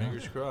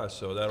 Fingers crossed.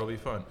 So that'll be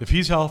fun. If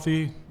he's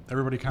healthy,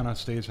 everybody kind of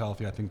stays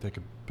healthy. I think they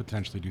could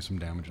potentially do some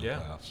damage in the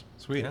playoffs.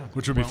 Sweet. Yeah.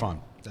 Which would be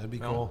fun. That'd be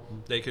cool.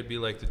 They could be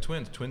like the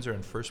Twins. Twins are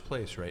in first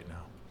place right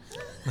now.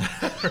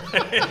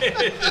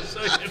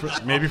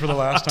 Maybe for the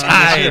last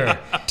time this year.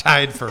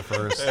 Tied for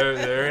first.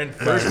 They're in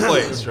first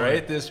place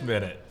right this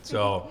minute.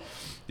 So,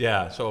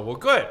 yeah. So, well,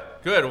 good.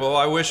 Well,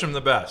 I wish them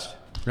the best.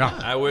 Yeah.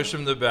 I wish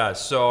them the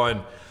best. So,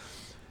 and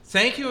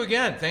thank you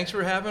again. Thanks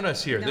for having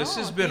us here. No, this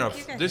has been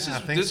this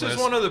thanks, is Liz.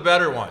 one of the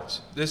better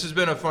ones. This has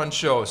been a fun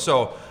show.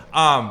 So,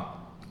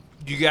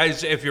 you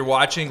guys, if you're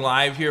watching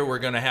live here, we're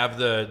going to have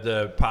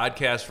the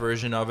podcast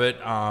version of it.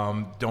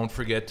 Don't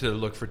forget to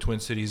look for Twin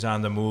Cities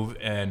on the Move,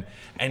 and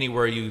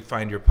anywhere you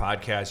find your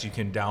podcast, you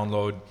can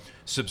download,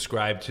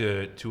 subscribe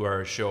to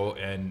our show,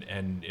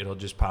 and it'll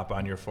just pop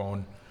on your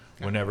phone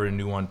whenever a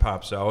new one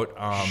pops out.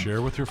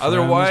 Share with your friends.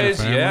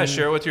 Otherwise, your family.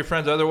 share with your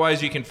friends.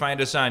 Otherwise, you can find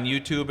us on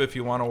YouTube if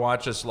you want to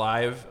watch us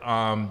live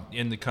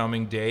in the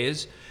coming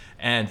days.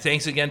 And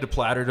thanks again to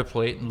Platter to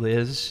Plate and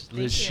Liz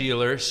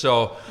Sheeler.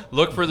 So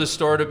look for the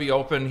store to be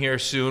open here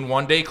soon.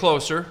 One day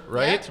closer,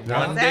 right?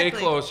 Yeah, One day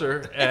exactly.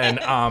 closer. And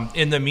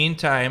in the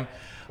meantime,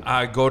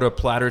 go to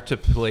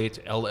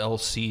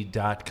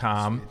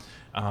plattertoplatelellc.com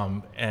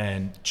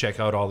and check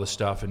out all the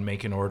stuff and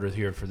make an order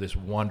here for this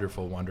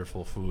wonderful,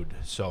 wonderful food.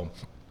 So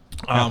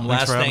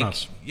thanks for having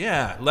us.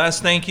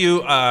 last thank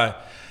you.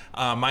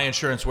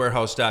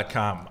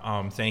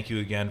 MyInsuranceWarehouse.com. Thank you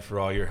again for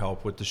all your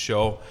help with the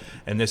show.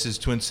 And this is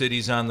Twin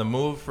Cities on the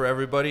Move for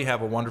everybody.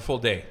 Have a wonderful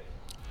day.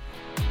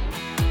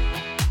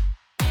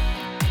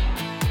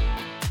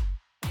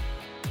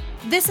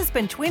 This has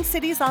been Twin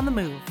Cities on the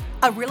Move,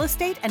 a real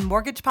estate and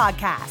mortgage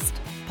podcast.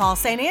 Paul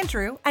St.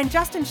 Andrew and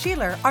Justin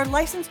Sheeler are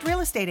licensed real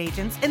estate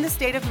agents in the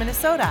state of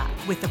Minnesota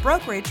with the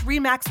brokerage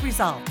RE/MAX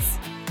Results.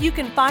 You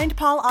can find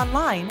Paul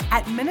online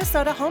at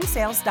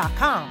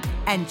minnesotahomesales.com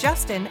and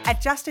Justin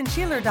at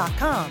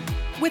justinsheeler.com,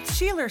 with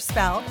Sheeler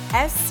spelled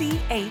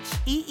Scheeler.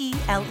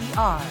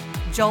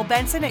 Joel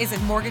Benson is a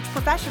mortgage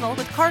professional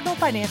with Cardinal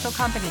Financial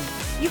Company.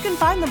 You can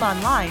find them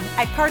online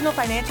at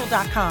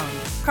cardinalfinancial.com.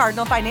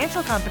 Cardinal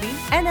Financial Company,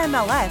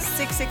 NMLS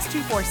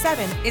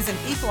 66247, is an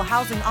equal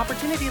housing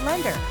opportunity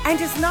lender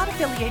and is not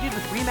affiliated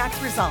with RE/MAX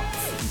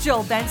Results.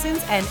 Joel Benson's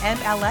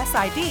NMLS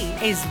ID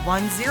is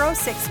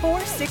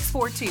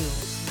 1064642.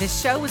 This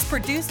show was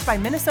produced by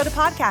Minnesota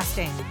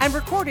Podcasting and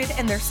recorded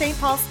in their St.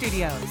 Paul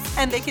studios,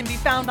 and they can be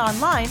found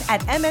online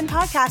at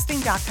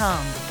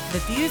mnpodcasting.com. The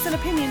views and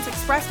opinions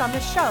expressed on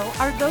this show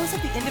are those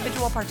of the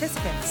individual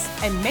participants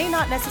and may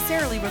not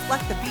necessarily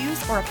reflect the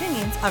views or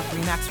opinions of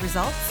RE/MAX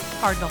Results,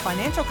 Cardinal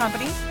Financial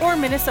Company, or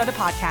Minnesota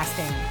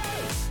Podcasting.